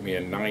go get me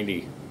a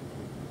 90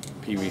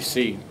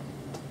 PVC,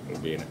 it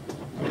would be a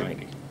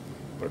 90.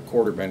 But a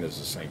quarter bend is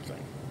the same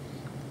thing.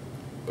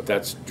 But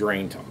that's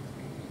drain talk.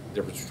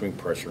 Difference between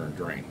pressure and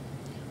drain.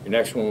 Your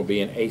next one will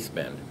be an 1/8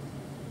 bend.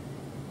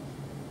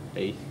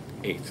 1/8.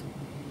 1/8.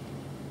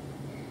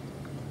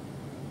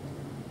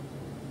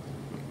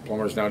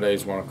 Plumbers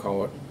nowadays want to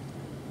call it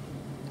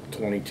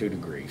 22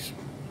 degrees.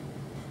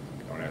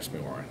 Don't ask me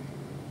why.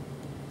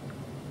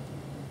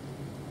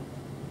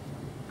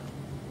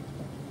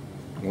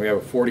 And we have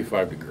a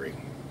 45 degree.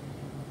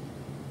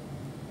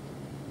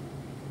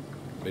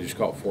 They just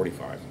call it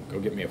 45. Go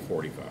get me a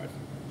 45.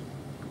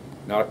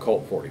 Not a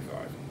Colt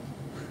 45.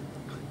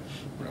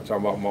 We're not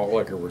talking about malt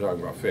liquor, we're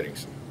talking about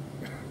fittings.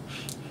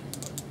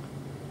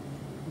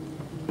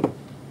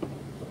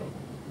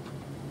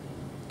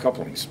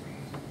 Couplings.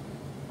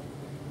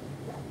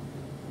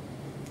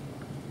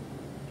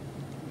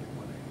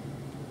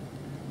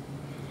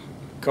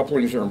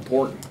 Couplings are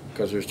important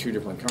because there's two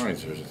different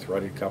kinds. There's a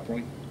threaded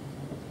coupling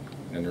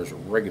and there's a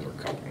regular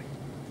coupling.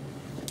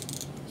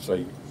 So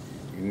you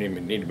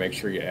need to make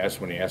sure you ask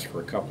when you ask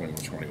for a coupling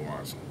which one he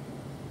wants.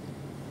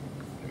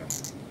 You know.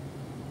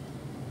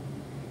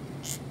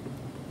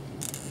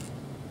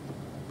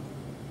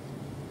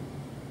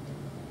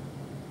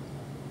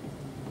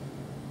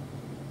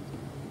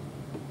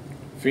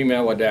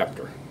 Female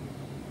adapter.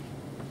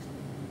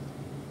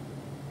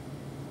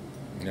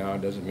 No,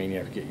 it doesn't mean you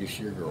have to get used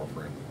to your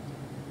girlfriend.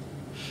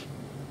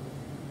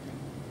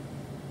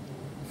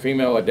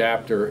 Female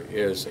adapter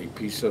is a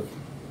piece of,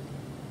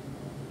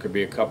 could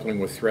be a coupling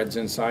with threads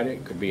inside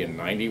it, could be a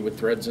 90 with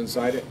threads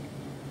inside it,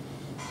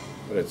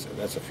 but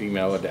that's a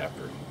female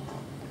adapter.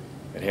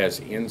 It has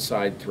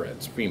inside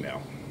threads,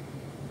 female.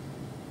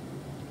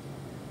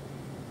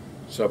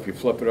 So if you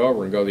flip it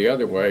over and go the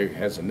other way, it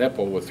has a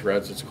nipple with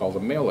threads, it's called a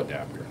male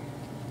adapter,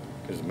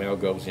 because the male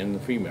goes in the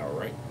female,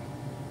 right?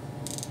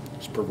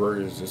 As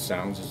perverted as it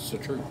sounds, it's the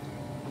truth.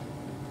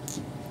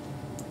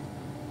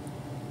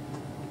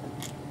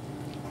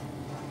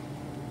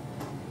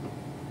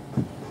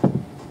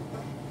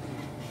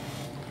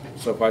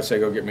 So if I say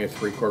go get me a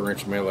 3/4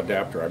 inch male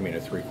adapter, I mean a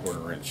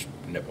 3/4 inch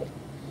nipple,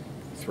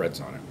 threads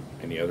on it,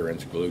 and the other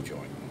end's glue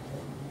joint.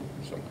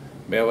 So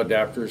male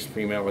adapters,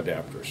 female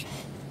adapters.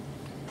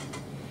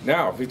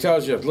 Now, if he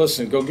tells you,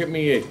 listen, go get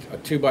me a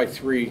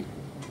 2x3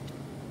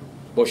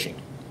 bushing.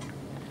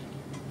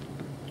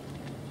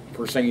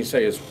 First thing you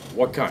say is,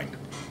 what kind?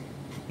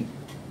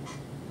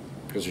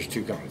 Because there's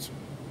two kinds.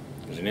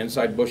 There's an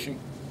inside bushing,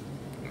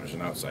 and there's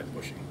an outside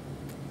bushing.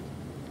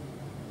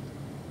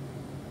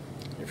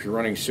 If you're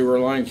running sewer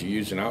lines, you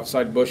use an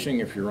outside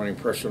bushing. If you're running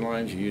pressure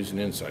lines, you use an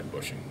inside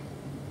bushing.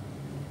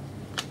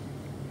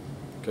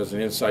 Because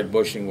an inside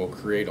bushing will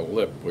create a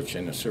lip, which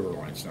in a sewer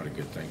line is not a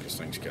good thing because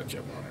things catch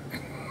up on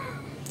it.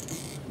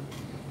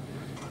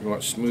 You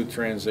want smooth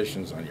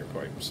transitions on your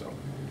pipe, so.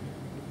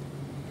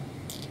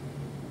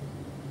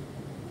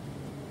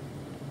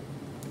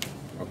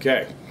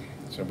 Okay,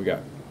 so we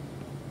got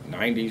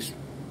 90s,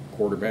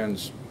 quarter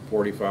bends,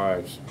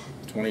 45s,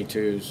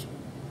 22s.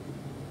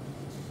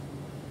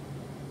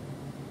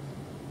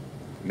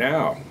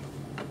 Now,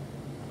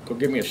 go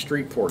give me a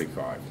street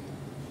 45.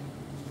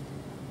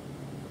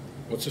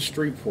 What's a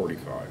street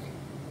 45?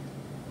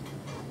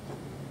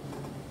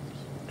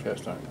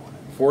 Cast iron.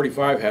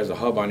 45 has a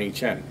hub on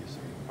each end.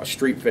 A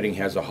street fitting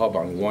has a hub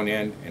on one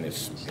end and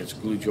it's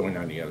glue joint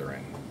on the other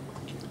end.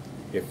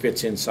 It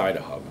fits inside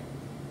a hub.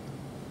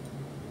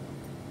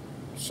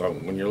 So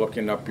when you're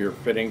looking up your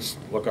fittings,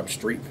 look up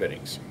street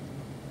fittings.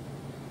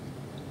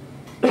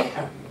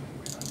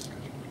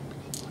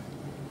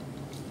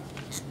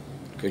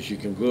 Because you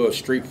can glue a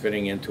street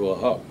fitting into a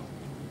hub.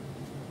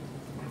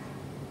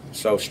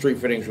 So street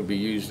fittings will be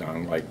used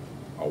on like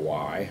a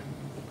Y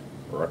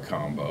or a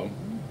combo,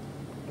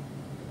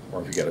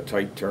 or if you got a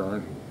tight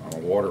turn on a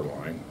water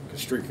line,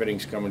 because street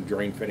fittings come in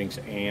drain fittings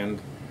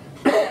and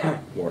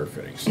water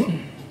fittings.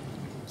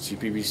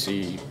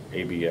 CPVC,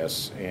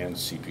 ABS, and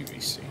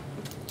CPVC.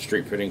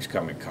 Street fittings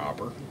come in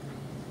copper.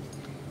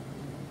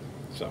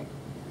 So,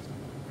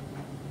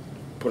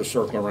 put a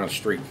circle around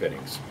street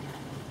fittings.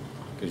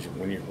 Because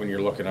when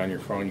you're looking on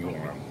your phone, you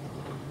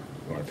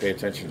want to pay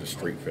attention to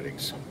street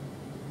fittings.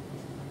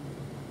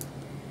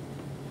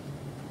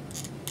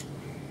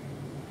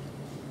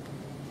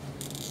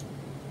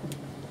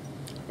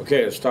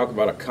 Okay, let's talk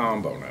about a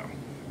combo now.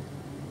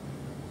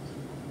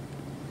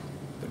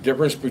 The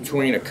difference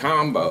between a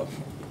combo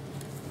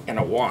and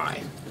a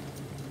Y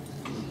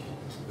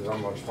is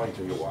I'm going to explain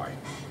to you why.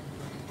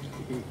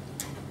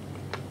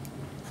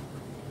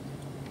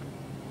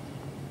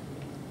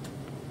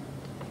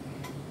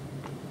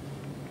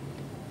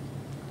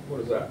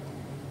 What is that?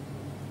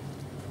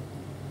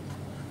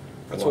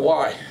 That's a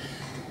Y.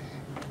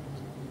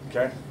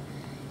 Okay?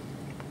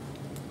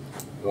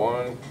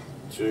 1,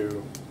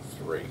 2,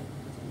 3.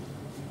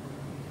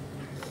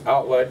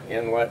 Outlet,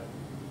 inlet,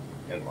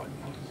 inlet.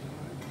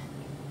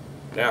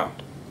 Now,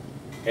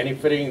 any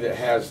fitting that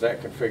has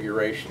that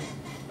configuration,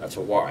 that's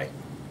a Y.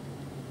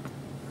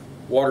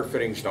 Water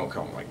fittings don't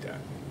come like that.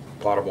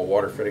 Potable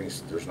water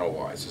fittings, there's no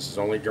Ys. This is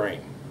only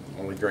drain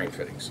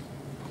fittings.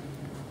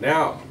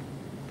 Now,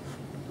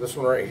 this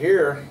one right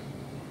here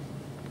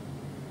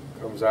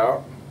comes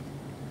out,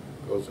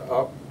 goes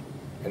up,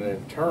 and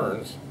then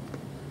turns,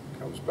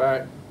 comes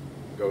back,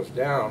 goes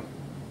down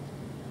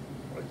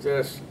like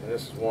this, and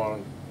this is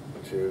 1,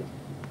 2,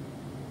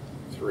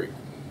 3.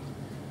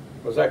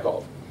 What's that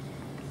called?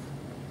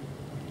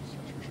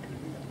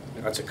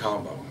 That's a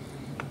combo.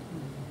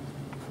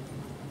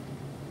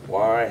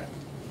 Y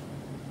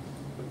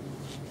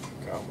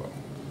combo.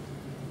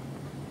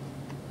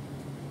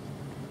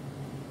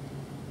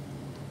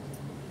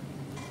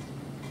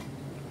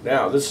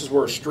 Now, this is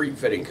where street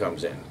fitting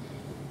comes in.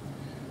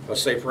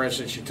 Let's say, for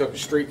instance, you took a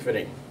street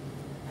fitting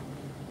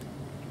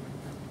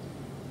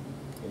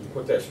and you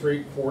put that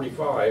street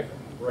 45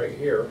 right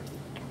here.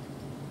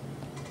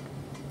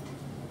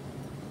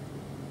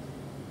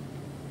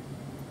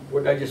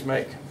 What did I just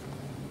make?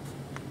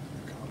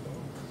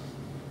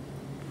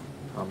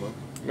 Combo.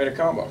 Made a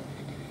combo.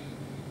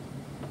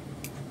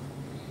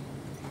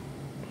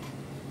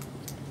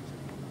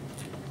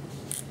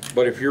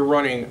 But if you're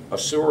running a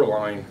sewer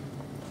line,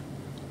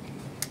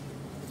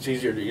 it's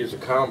easier to use a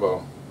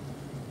combo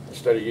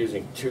instead of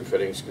using 2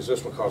 fittings, because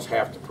this one costs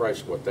half the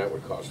price of what that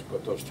would cost to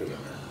put those 2 in.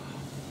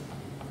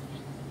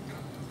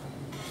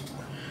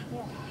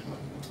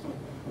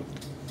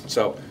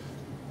 So,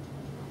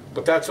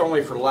 but that's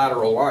only for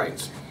lateral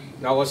lines.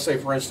 Now let's say,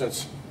 for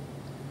instance,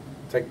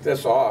 take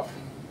this off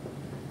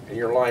and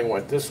your line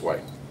went this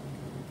way.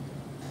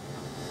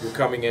 You're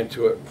coming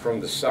into it from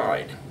the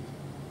side.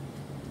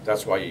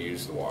 That's why you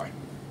use the Y.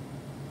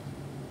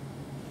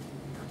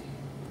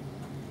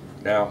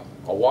 Now,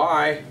 a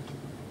Y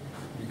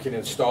you can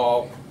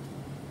install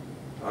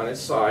on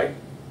its side.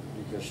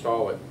 You can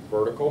install it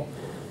vertical,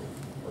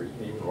 or you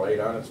can even lay it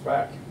on its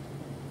back.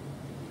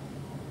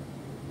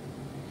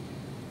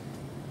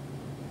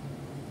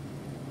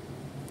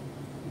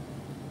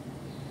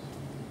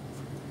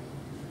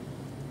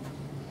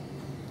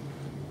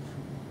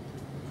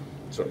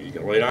 So you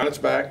can lay it on its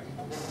back,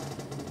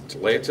 to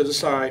lay it to the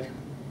side,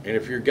 and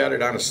if you've got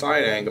it on a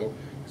side angle,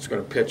 it's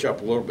going to pitch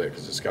up a little bit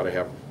because it's got to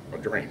have a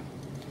drain.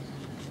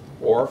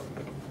 Or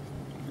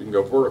you can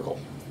go vertical.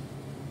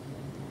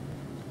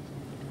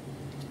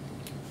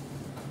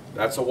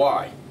 That's a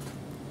Y.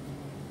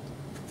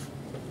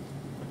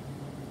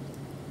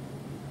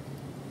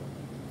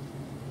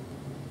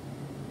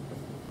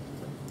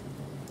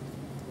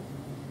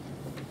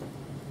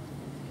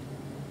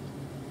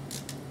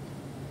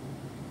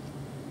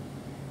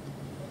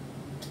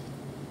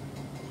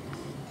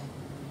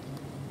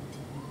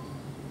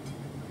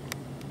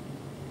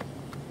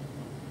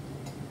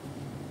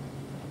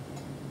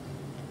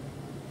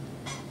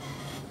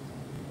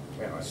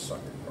 Man, I suck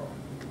at drawing.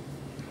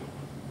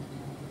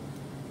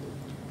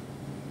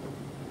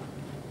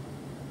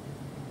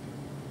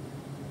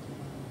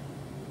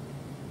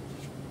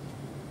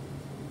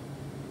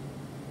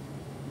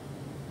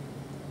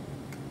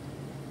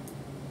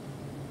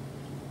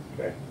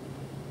 Okay.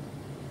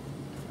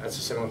 That's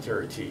a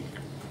sanitary T.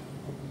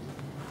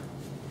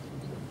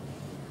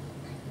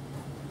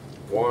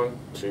 1,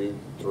 2,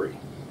 3.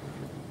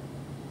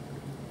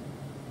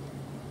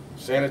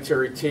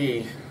 Sanitary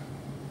T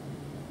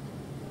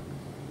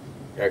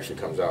actually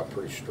comes out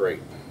pretty straight.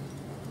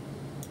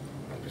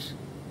 I'll just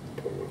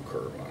put a little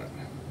curve on it.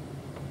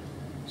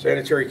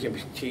 Sanitary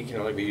T can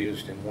only be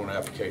used in one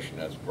application,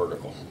 that's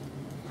vertical.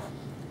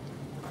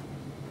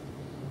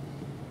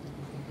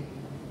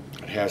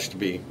 It has to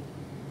be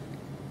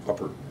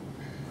upper.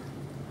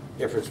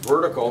 If it's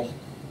vertical,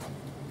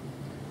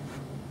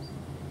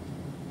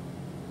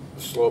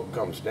 the slope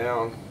comes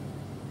down.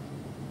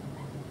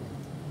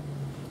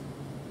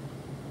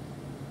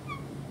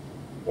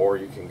 Or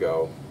you can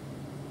go,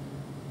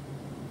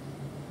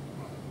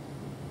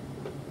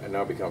 and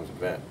now becomes a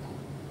vent.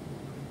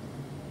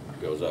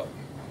 It goes up.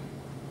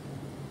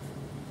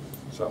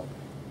 So,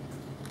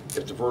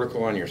 if the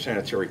vertical on your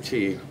sanitary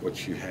tee,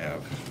 which you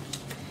have,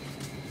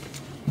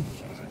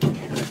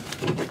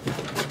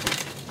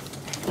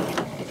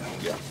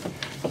 yeah,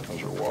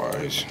 those are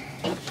wise.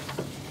 Yeah,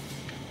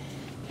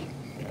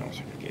 I don't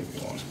think I gave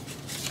you one.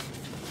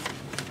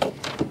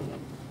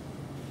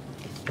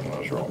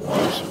 Those are all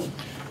wise.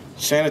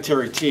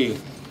 Sanitary tee.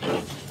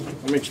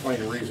 Let me explain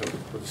the reason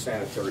for the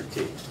sanitary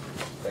tee,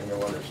 then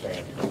you'll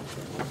understand.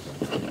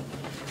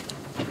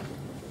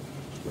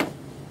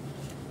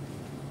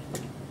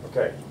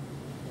 Okay,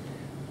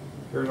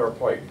 here's our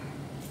plate.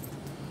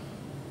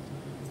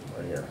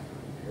 Right here.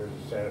 Here's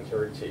the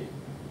sanitary tee.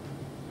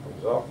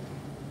 Comes up,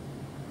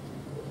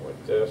 goes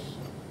like this,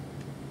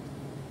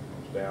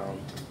 comes down,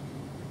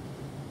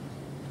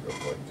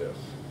 goes like this.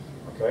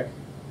 Okay?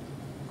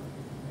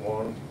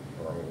 One,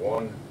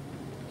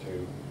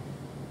 2,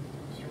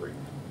 3.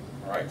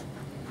 All right?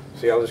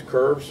 See how this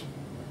curves?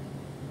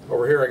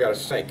 Over here I got a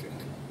sink.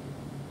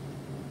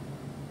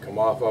 Come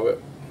off of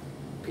it,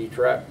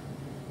 P-trap,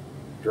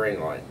 drain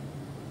line.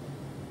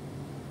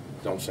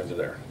 Dumps into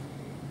there.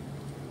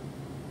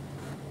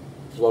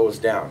 Flow is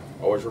down.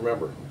 Always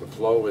remember, the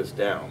flow is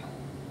down.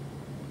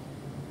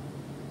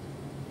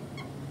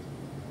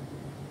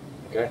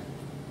 Okay?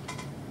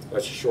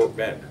 That's a short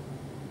bend.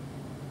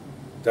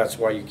 That's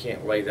why you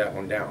can't lay that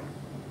one down,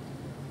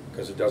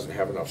 because it doesn't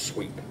have enough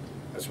sweep.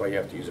 That's why you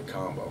have to use a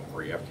combo,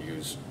 or you have to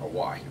use a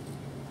Y.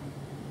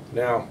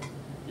 Now,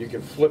 you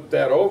can flip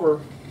that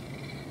over.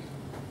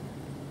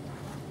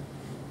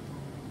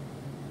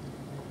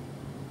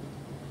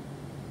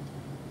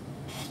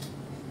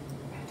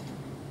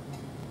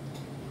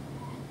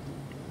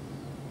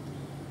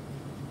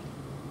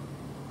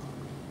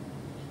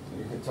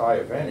 You can tie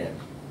a vent in.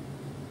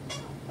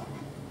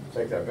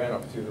 Take that vent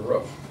up through the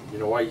roof. You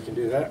know why you can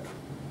do that?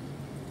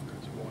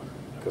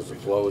 Because the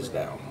flow is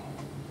down.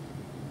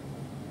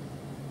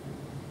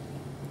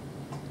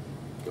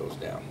 Goes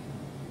down.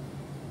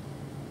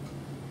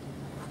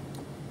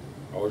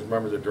 Always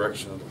remember the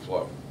direction of the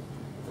flow.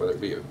 Whether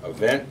it be a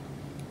vent,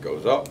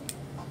 goes up,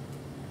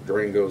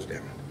 drain goes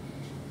down.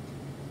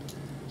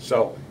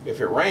 So if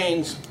it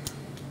rains,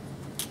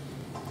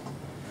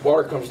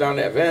 water comes down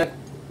that vent,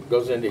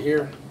 goes into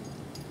here,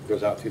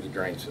 goes out through the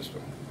drain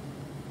system.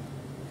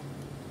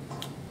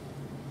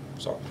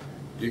 So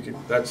you can,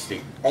 that's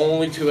the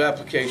only two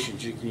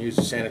applications you can use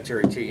a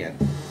sanitary tee in,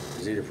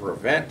 is either for a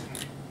vent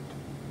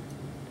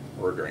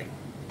or a drain.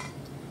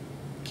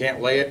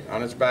 Can't lay it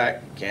on its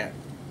back, can't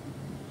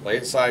lay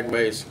it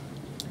sideways.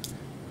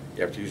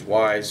 You have to use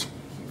Ys,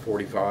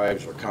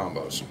 45s, or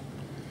combos.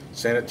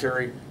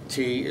 Sanitary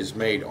tee is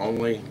made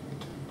only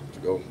to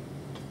go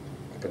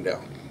up and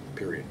down,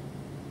 period.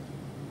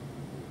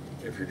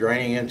 If you're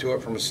draining into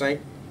it from a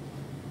sink,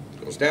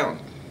 it goes down.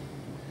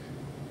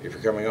 If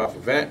you're coming off a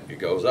vent, it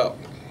goes up.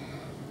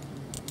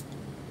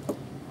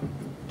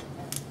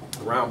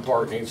 The round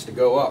part needs to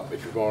go up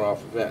if you're going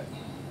off a vent.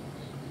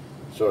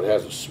 So it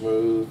has a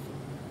smooth,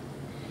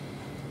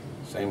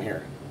 same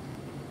here.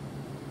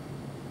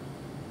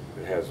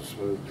 It has a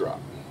smooth drop.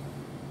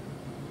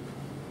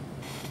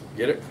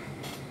 Get it?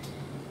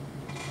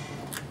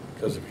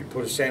 Because if you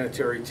put a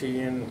sanitary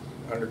tee in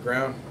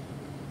underground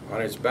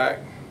on its back,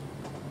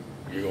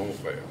 you're going to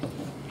fail.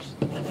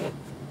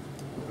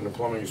 And the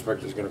plumbing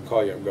inspector is going to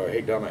call you and go,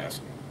 hey, dumbass.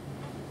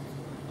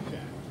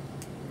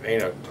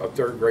 Ain't a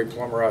third grade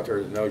plumber out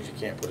there that knows you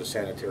can't put a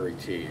sanitary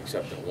tee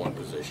except in one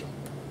position.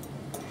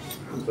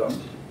 So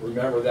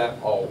remember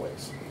that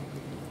always.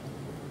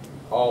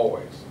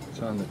 Always. It's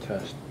on the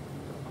test.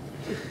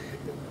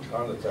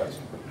 On the test.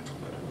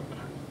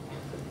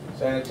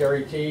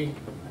 Sanitary tee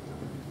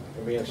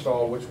can be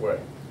installed which way?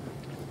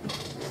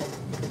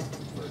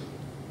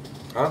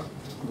 Huh?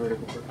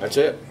 Vertical. That's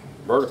it.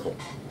 Vertical.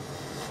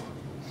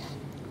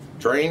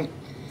 Drain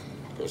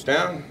goes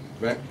down,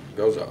 vent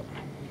goes up.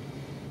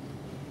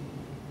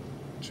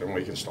 Same way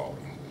you can install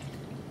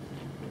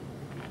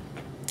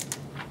it.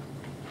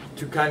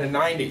 Two kind of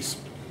 90s.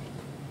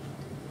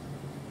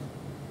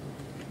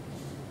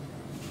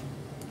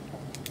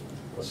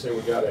 Let's say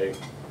we got a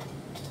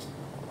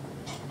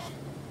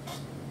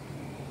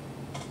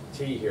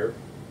T here,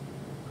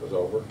 goes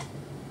over,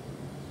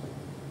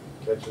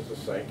 catches the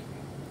sink,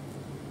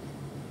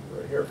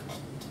 right here.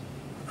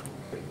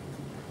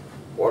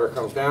 Water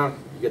comes down,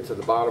 you get to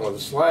the bottom of the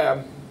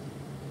slab,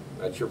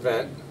 that's your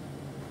vent.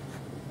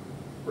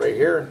 Right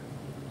here,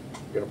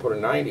 you're going to put a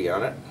 90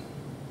 on it.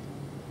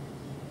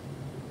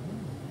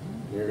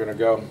 You're going to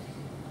go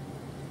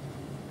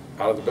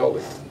out of the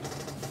building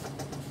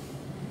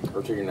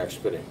or to your next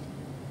fitting.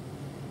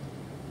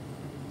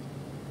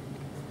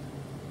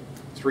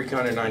 Three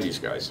kind of 90s,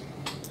 guys.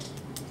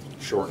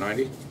 Short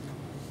 90,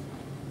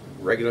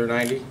 regular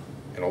 90,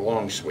 and a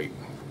long sweep.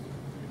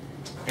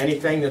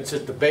 Anything that's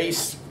at the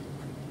base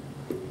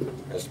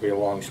has to be a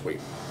long sweep.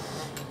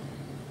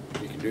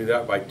 You can do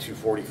that by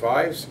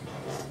 245s.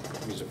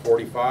 Use a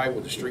 45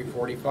 with a street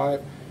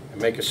 45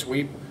 and make a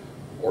sweep,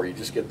 or you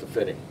just get the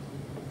fitting,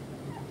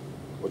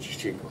 which is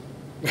cheaper.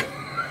 I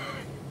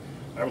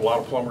have a lot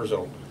of plumbers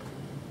that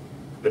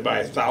they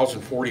buy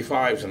 1,000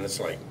 45s, and it's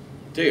like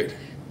dude,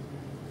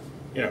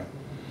 you know,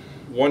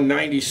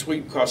 190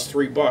 sweep costs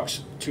 $3.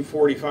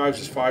 245s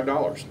is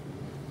 $5.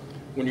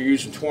 When you're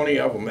using 20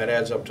 of them, that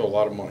adds up to a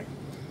lot of money.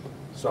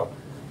 So,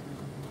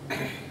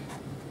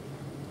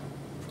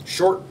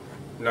 short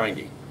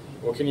 90.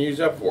 What can you use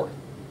that for?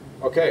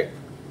 Okay,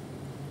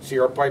 see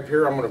our pipe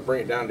here? I'm going to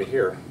bring it down to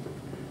here.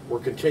 We're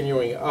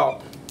continuing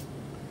up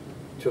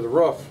to the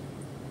roof.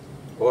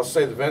 Well, let's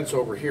say the vent's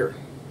over here.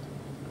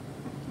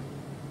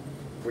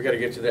 We got to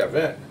get to that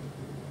vent.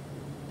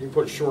 You can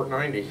put a short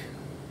 90,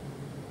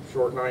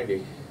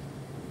 and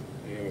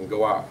you can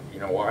go out. You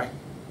know why?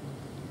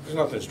 There's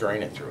nothing's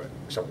draining through it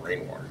except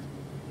rainwater.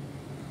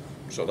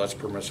 So that's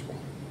permissible.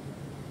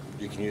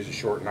 You can use a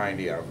short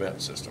 90 on a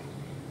vent system,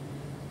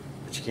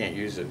 but you can't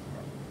use it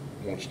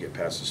once you get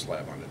past the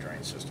slab on the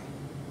drain system.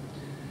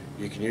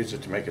 You can use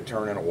it to make a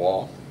turn in a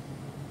wall.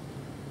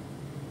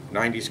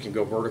 90s can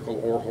go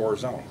vertical or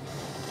horizontal.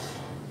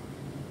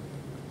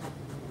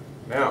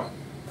 Now,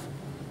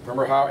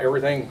 remember how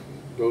everything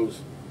goes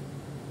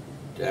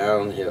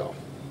downhill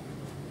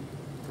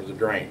for the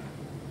drain?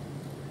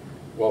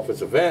 Well, if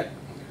it's a vent,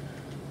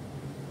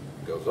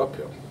 it goes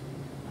uphill.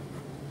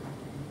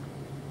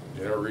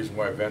 You know the reason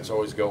why vents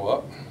always go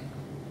up?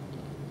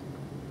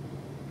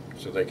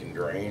 So they can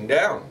drain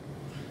down.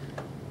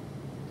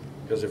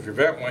 Because if your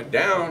vent went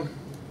down,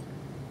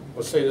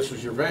 let's say this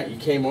was your vent, you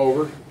came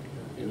over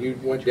and you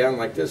went down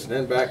like this and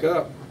then back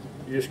up,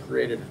 you just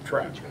created a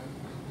trap.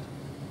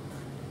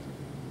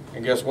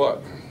 And guess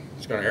what?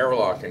 It's going to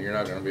airlock and you're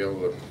not going to be able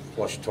to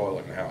flush a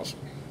toilet in the house.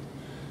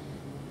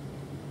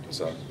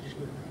 So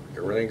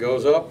everything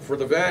goes up for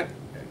the vent,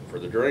 and for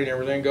the drain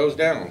everything goes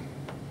down.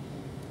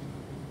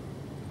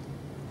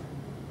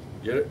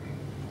 Get it?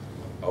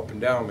 Up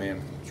and down,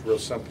 man. It's real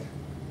simple.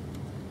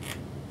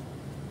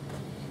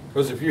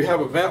 Because if you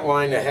have a vent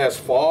line that has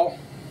fall,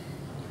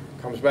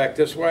 comes back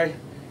this way,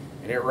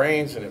 and it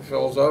rains and it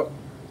fills up,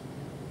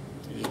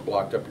 you just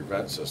blocked up your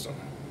vent system.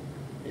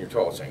 And your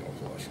toilets ain't going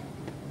to flush.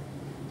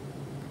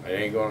 It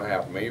ain't going to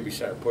happen. Maybe you'll be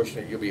sitting there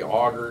pushing it, you'll be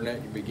augering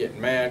it, you'll be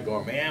getting mad,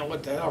 going, man,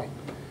 what the hell?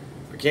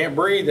 If you can't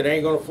breathe, it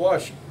ain't going to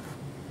flush.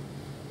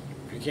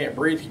 If you can't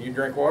breathe, can you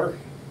drink water?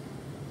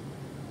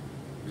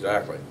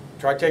 Exactly.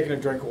 Try taking a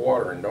drink of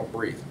water and don't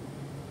breathe.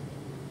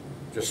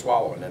 Just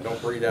swallow it and then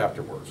don't breathe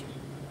afterwards.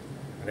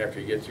 And after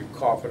you get through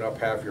coughing up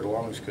half your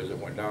lungs because it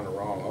went down the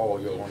wrong hole,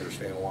 you'll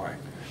understand why.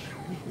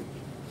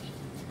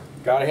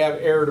 Got to have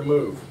air to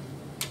move.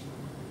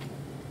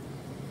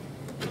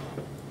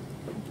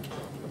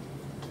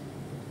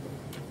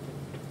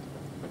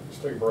 Let's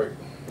take a break.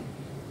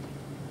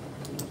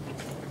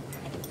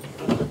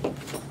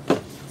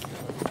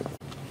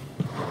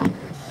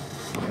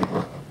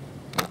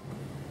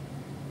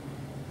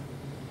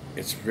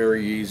 It's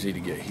very easy to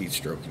get heat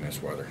stroke in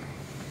this weather.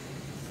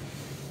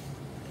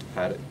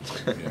 Had it.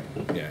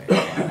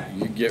 Yeah.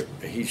 You get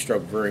a heat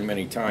stroke very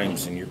many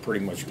times and you're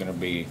pretty much going to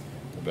be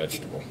a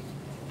vegetable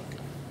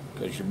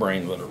because your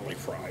brain literally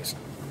fries.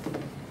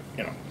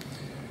 You know,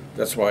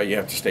 that's why you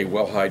have to stay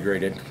well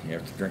hydrated. You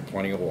have to drink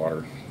plenty of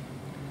water.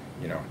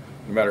 You know,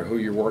 no matter who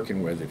you're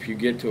working with, if you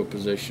get to a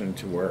position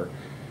to where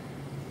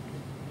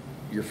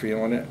you're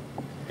feeling it,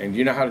 and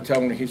you know how to tell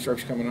when the heat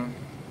stroke's coming on?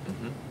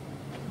 Mm-hmm.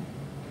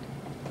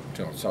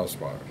 Tell it's south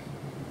spot.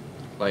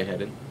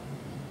 Lightheaded.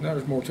 No,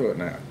 there's more to it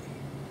than that.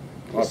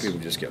 A lot of people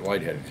just get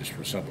lightheaded just for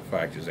the simple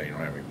fact is they don't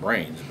have any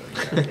brains.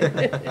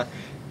 But,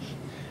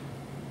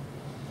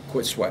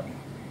 quit sweating.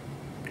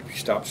 If you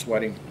stop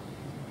sweating,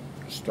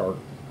 start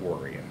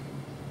worrying.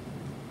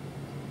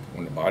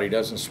 When the body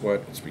doesn't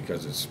sweat, it's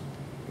because it's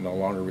no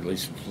longer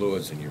releasing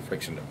fluids and you're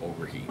fixing to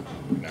overheat.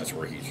 And that's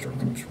where heat stroke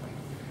comes from.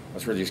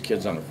 That's where these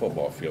kids on the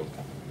football field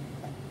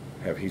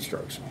have heat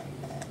strokes.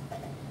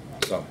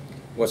 So,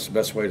 what's the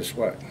best way to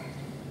sweat?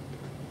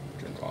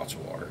 Drink lots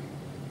of water.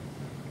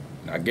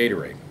 Not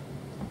Gatorade.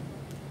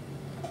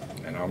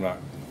 And I'm not,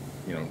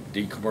 you know,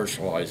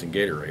 decommercializing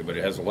Gatorade, but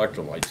it has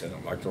electrolytes in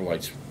it.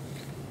 Electrolytes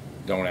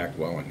don't act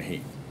well in the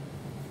heat,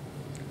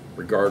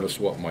 regardless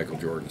of what Michael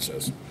Jordan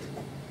says.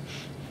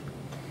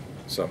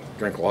 So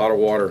drink a lot of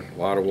water,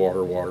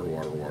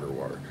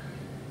 water.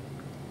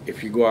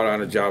 If you go out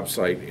on a job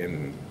site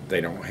and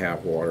they don't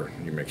have water,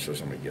 you make sure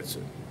somebody gets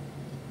it.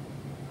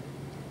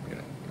 You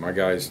know, my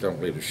guys don't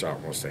leave the shop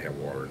unless they have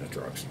water in the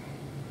trucks.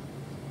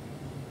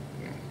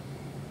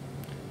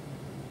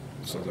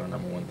 So that's our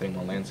number one thing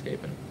on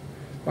landscaping.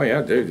 Oh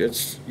yeah, dude,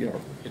 it's, you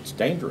know, it's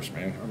dangerous,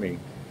 man. I mean,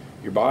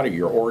 your body,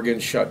 your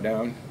organs shut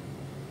down,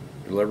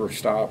 your liver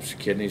stops,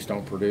 kidneys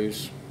don't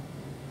produce,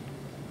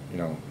 you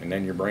know, and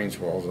then your brain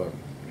swells up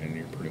and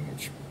you're pretty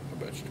much a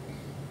vegetable.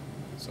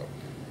 So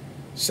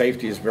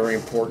safety is very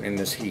important in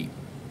this heat.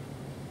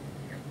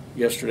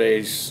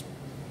 Yesterday's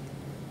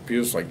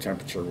feels like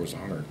temperature was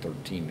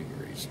 113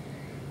 degrees.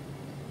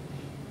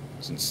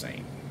 It's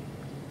insane.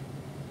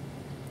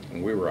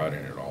 And we were out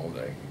in it all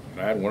day. And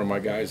I had one of my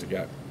guys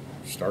that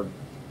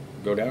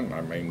go down, and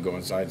I made him go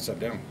inside and sit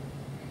down.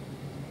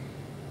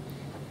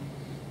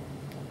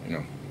 You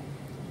know,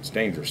 it's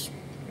dangerous.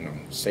 You know,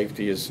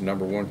 safety is the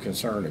number one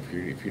concern. If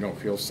you don't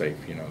feel safe,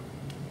 you know,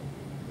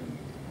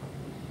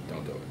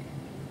 want to do it.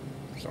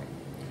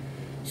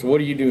 So what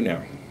do you do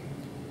now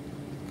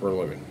for a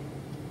living?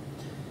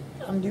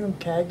 I'm doing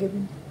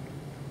caregiving.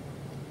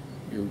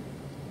 You're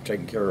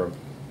taking care of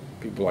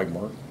people like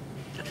Mark?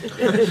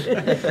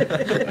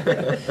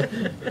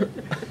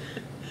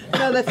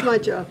 No, that's my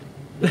job.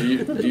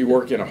 Do you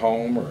work in a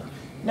home or?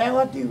 Now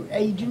I do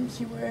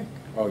agency work.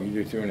 Oh, you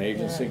do through an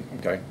agency?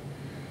 Okay.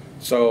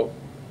 So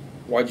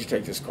why'd you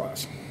take this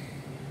class?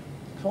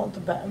 I want to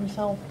better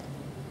myself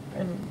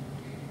and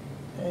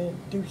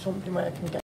do something where I can get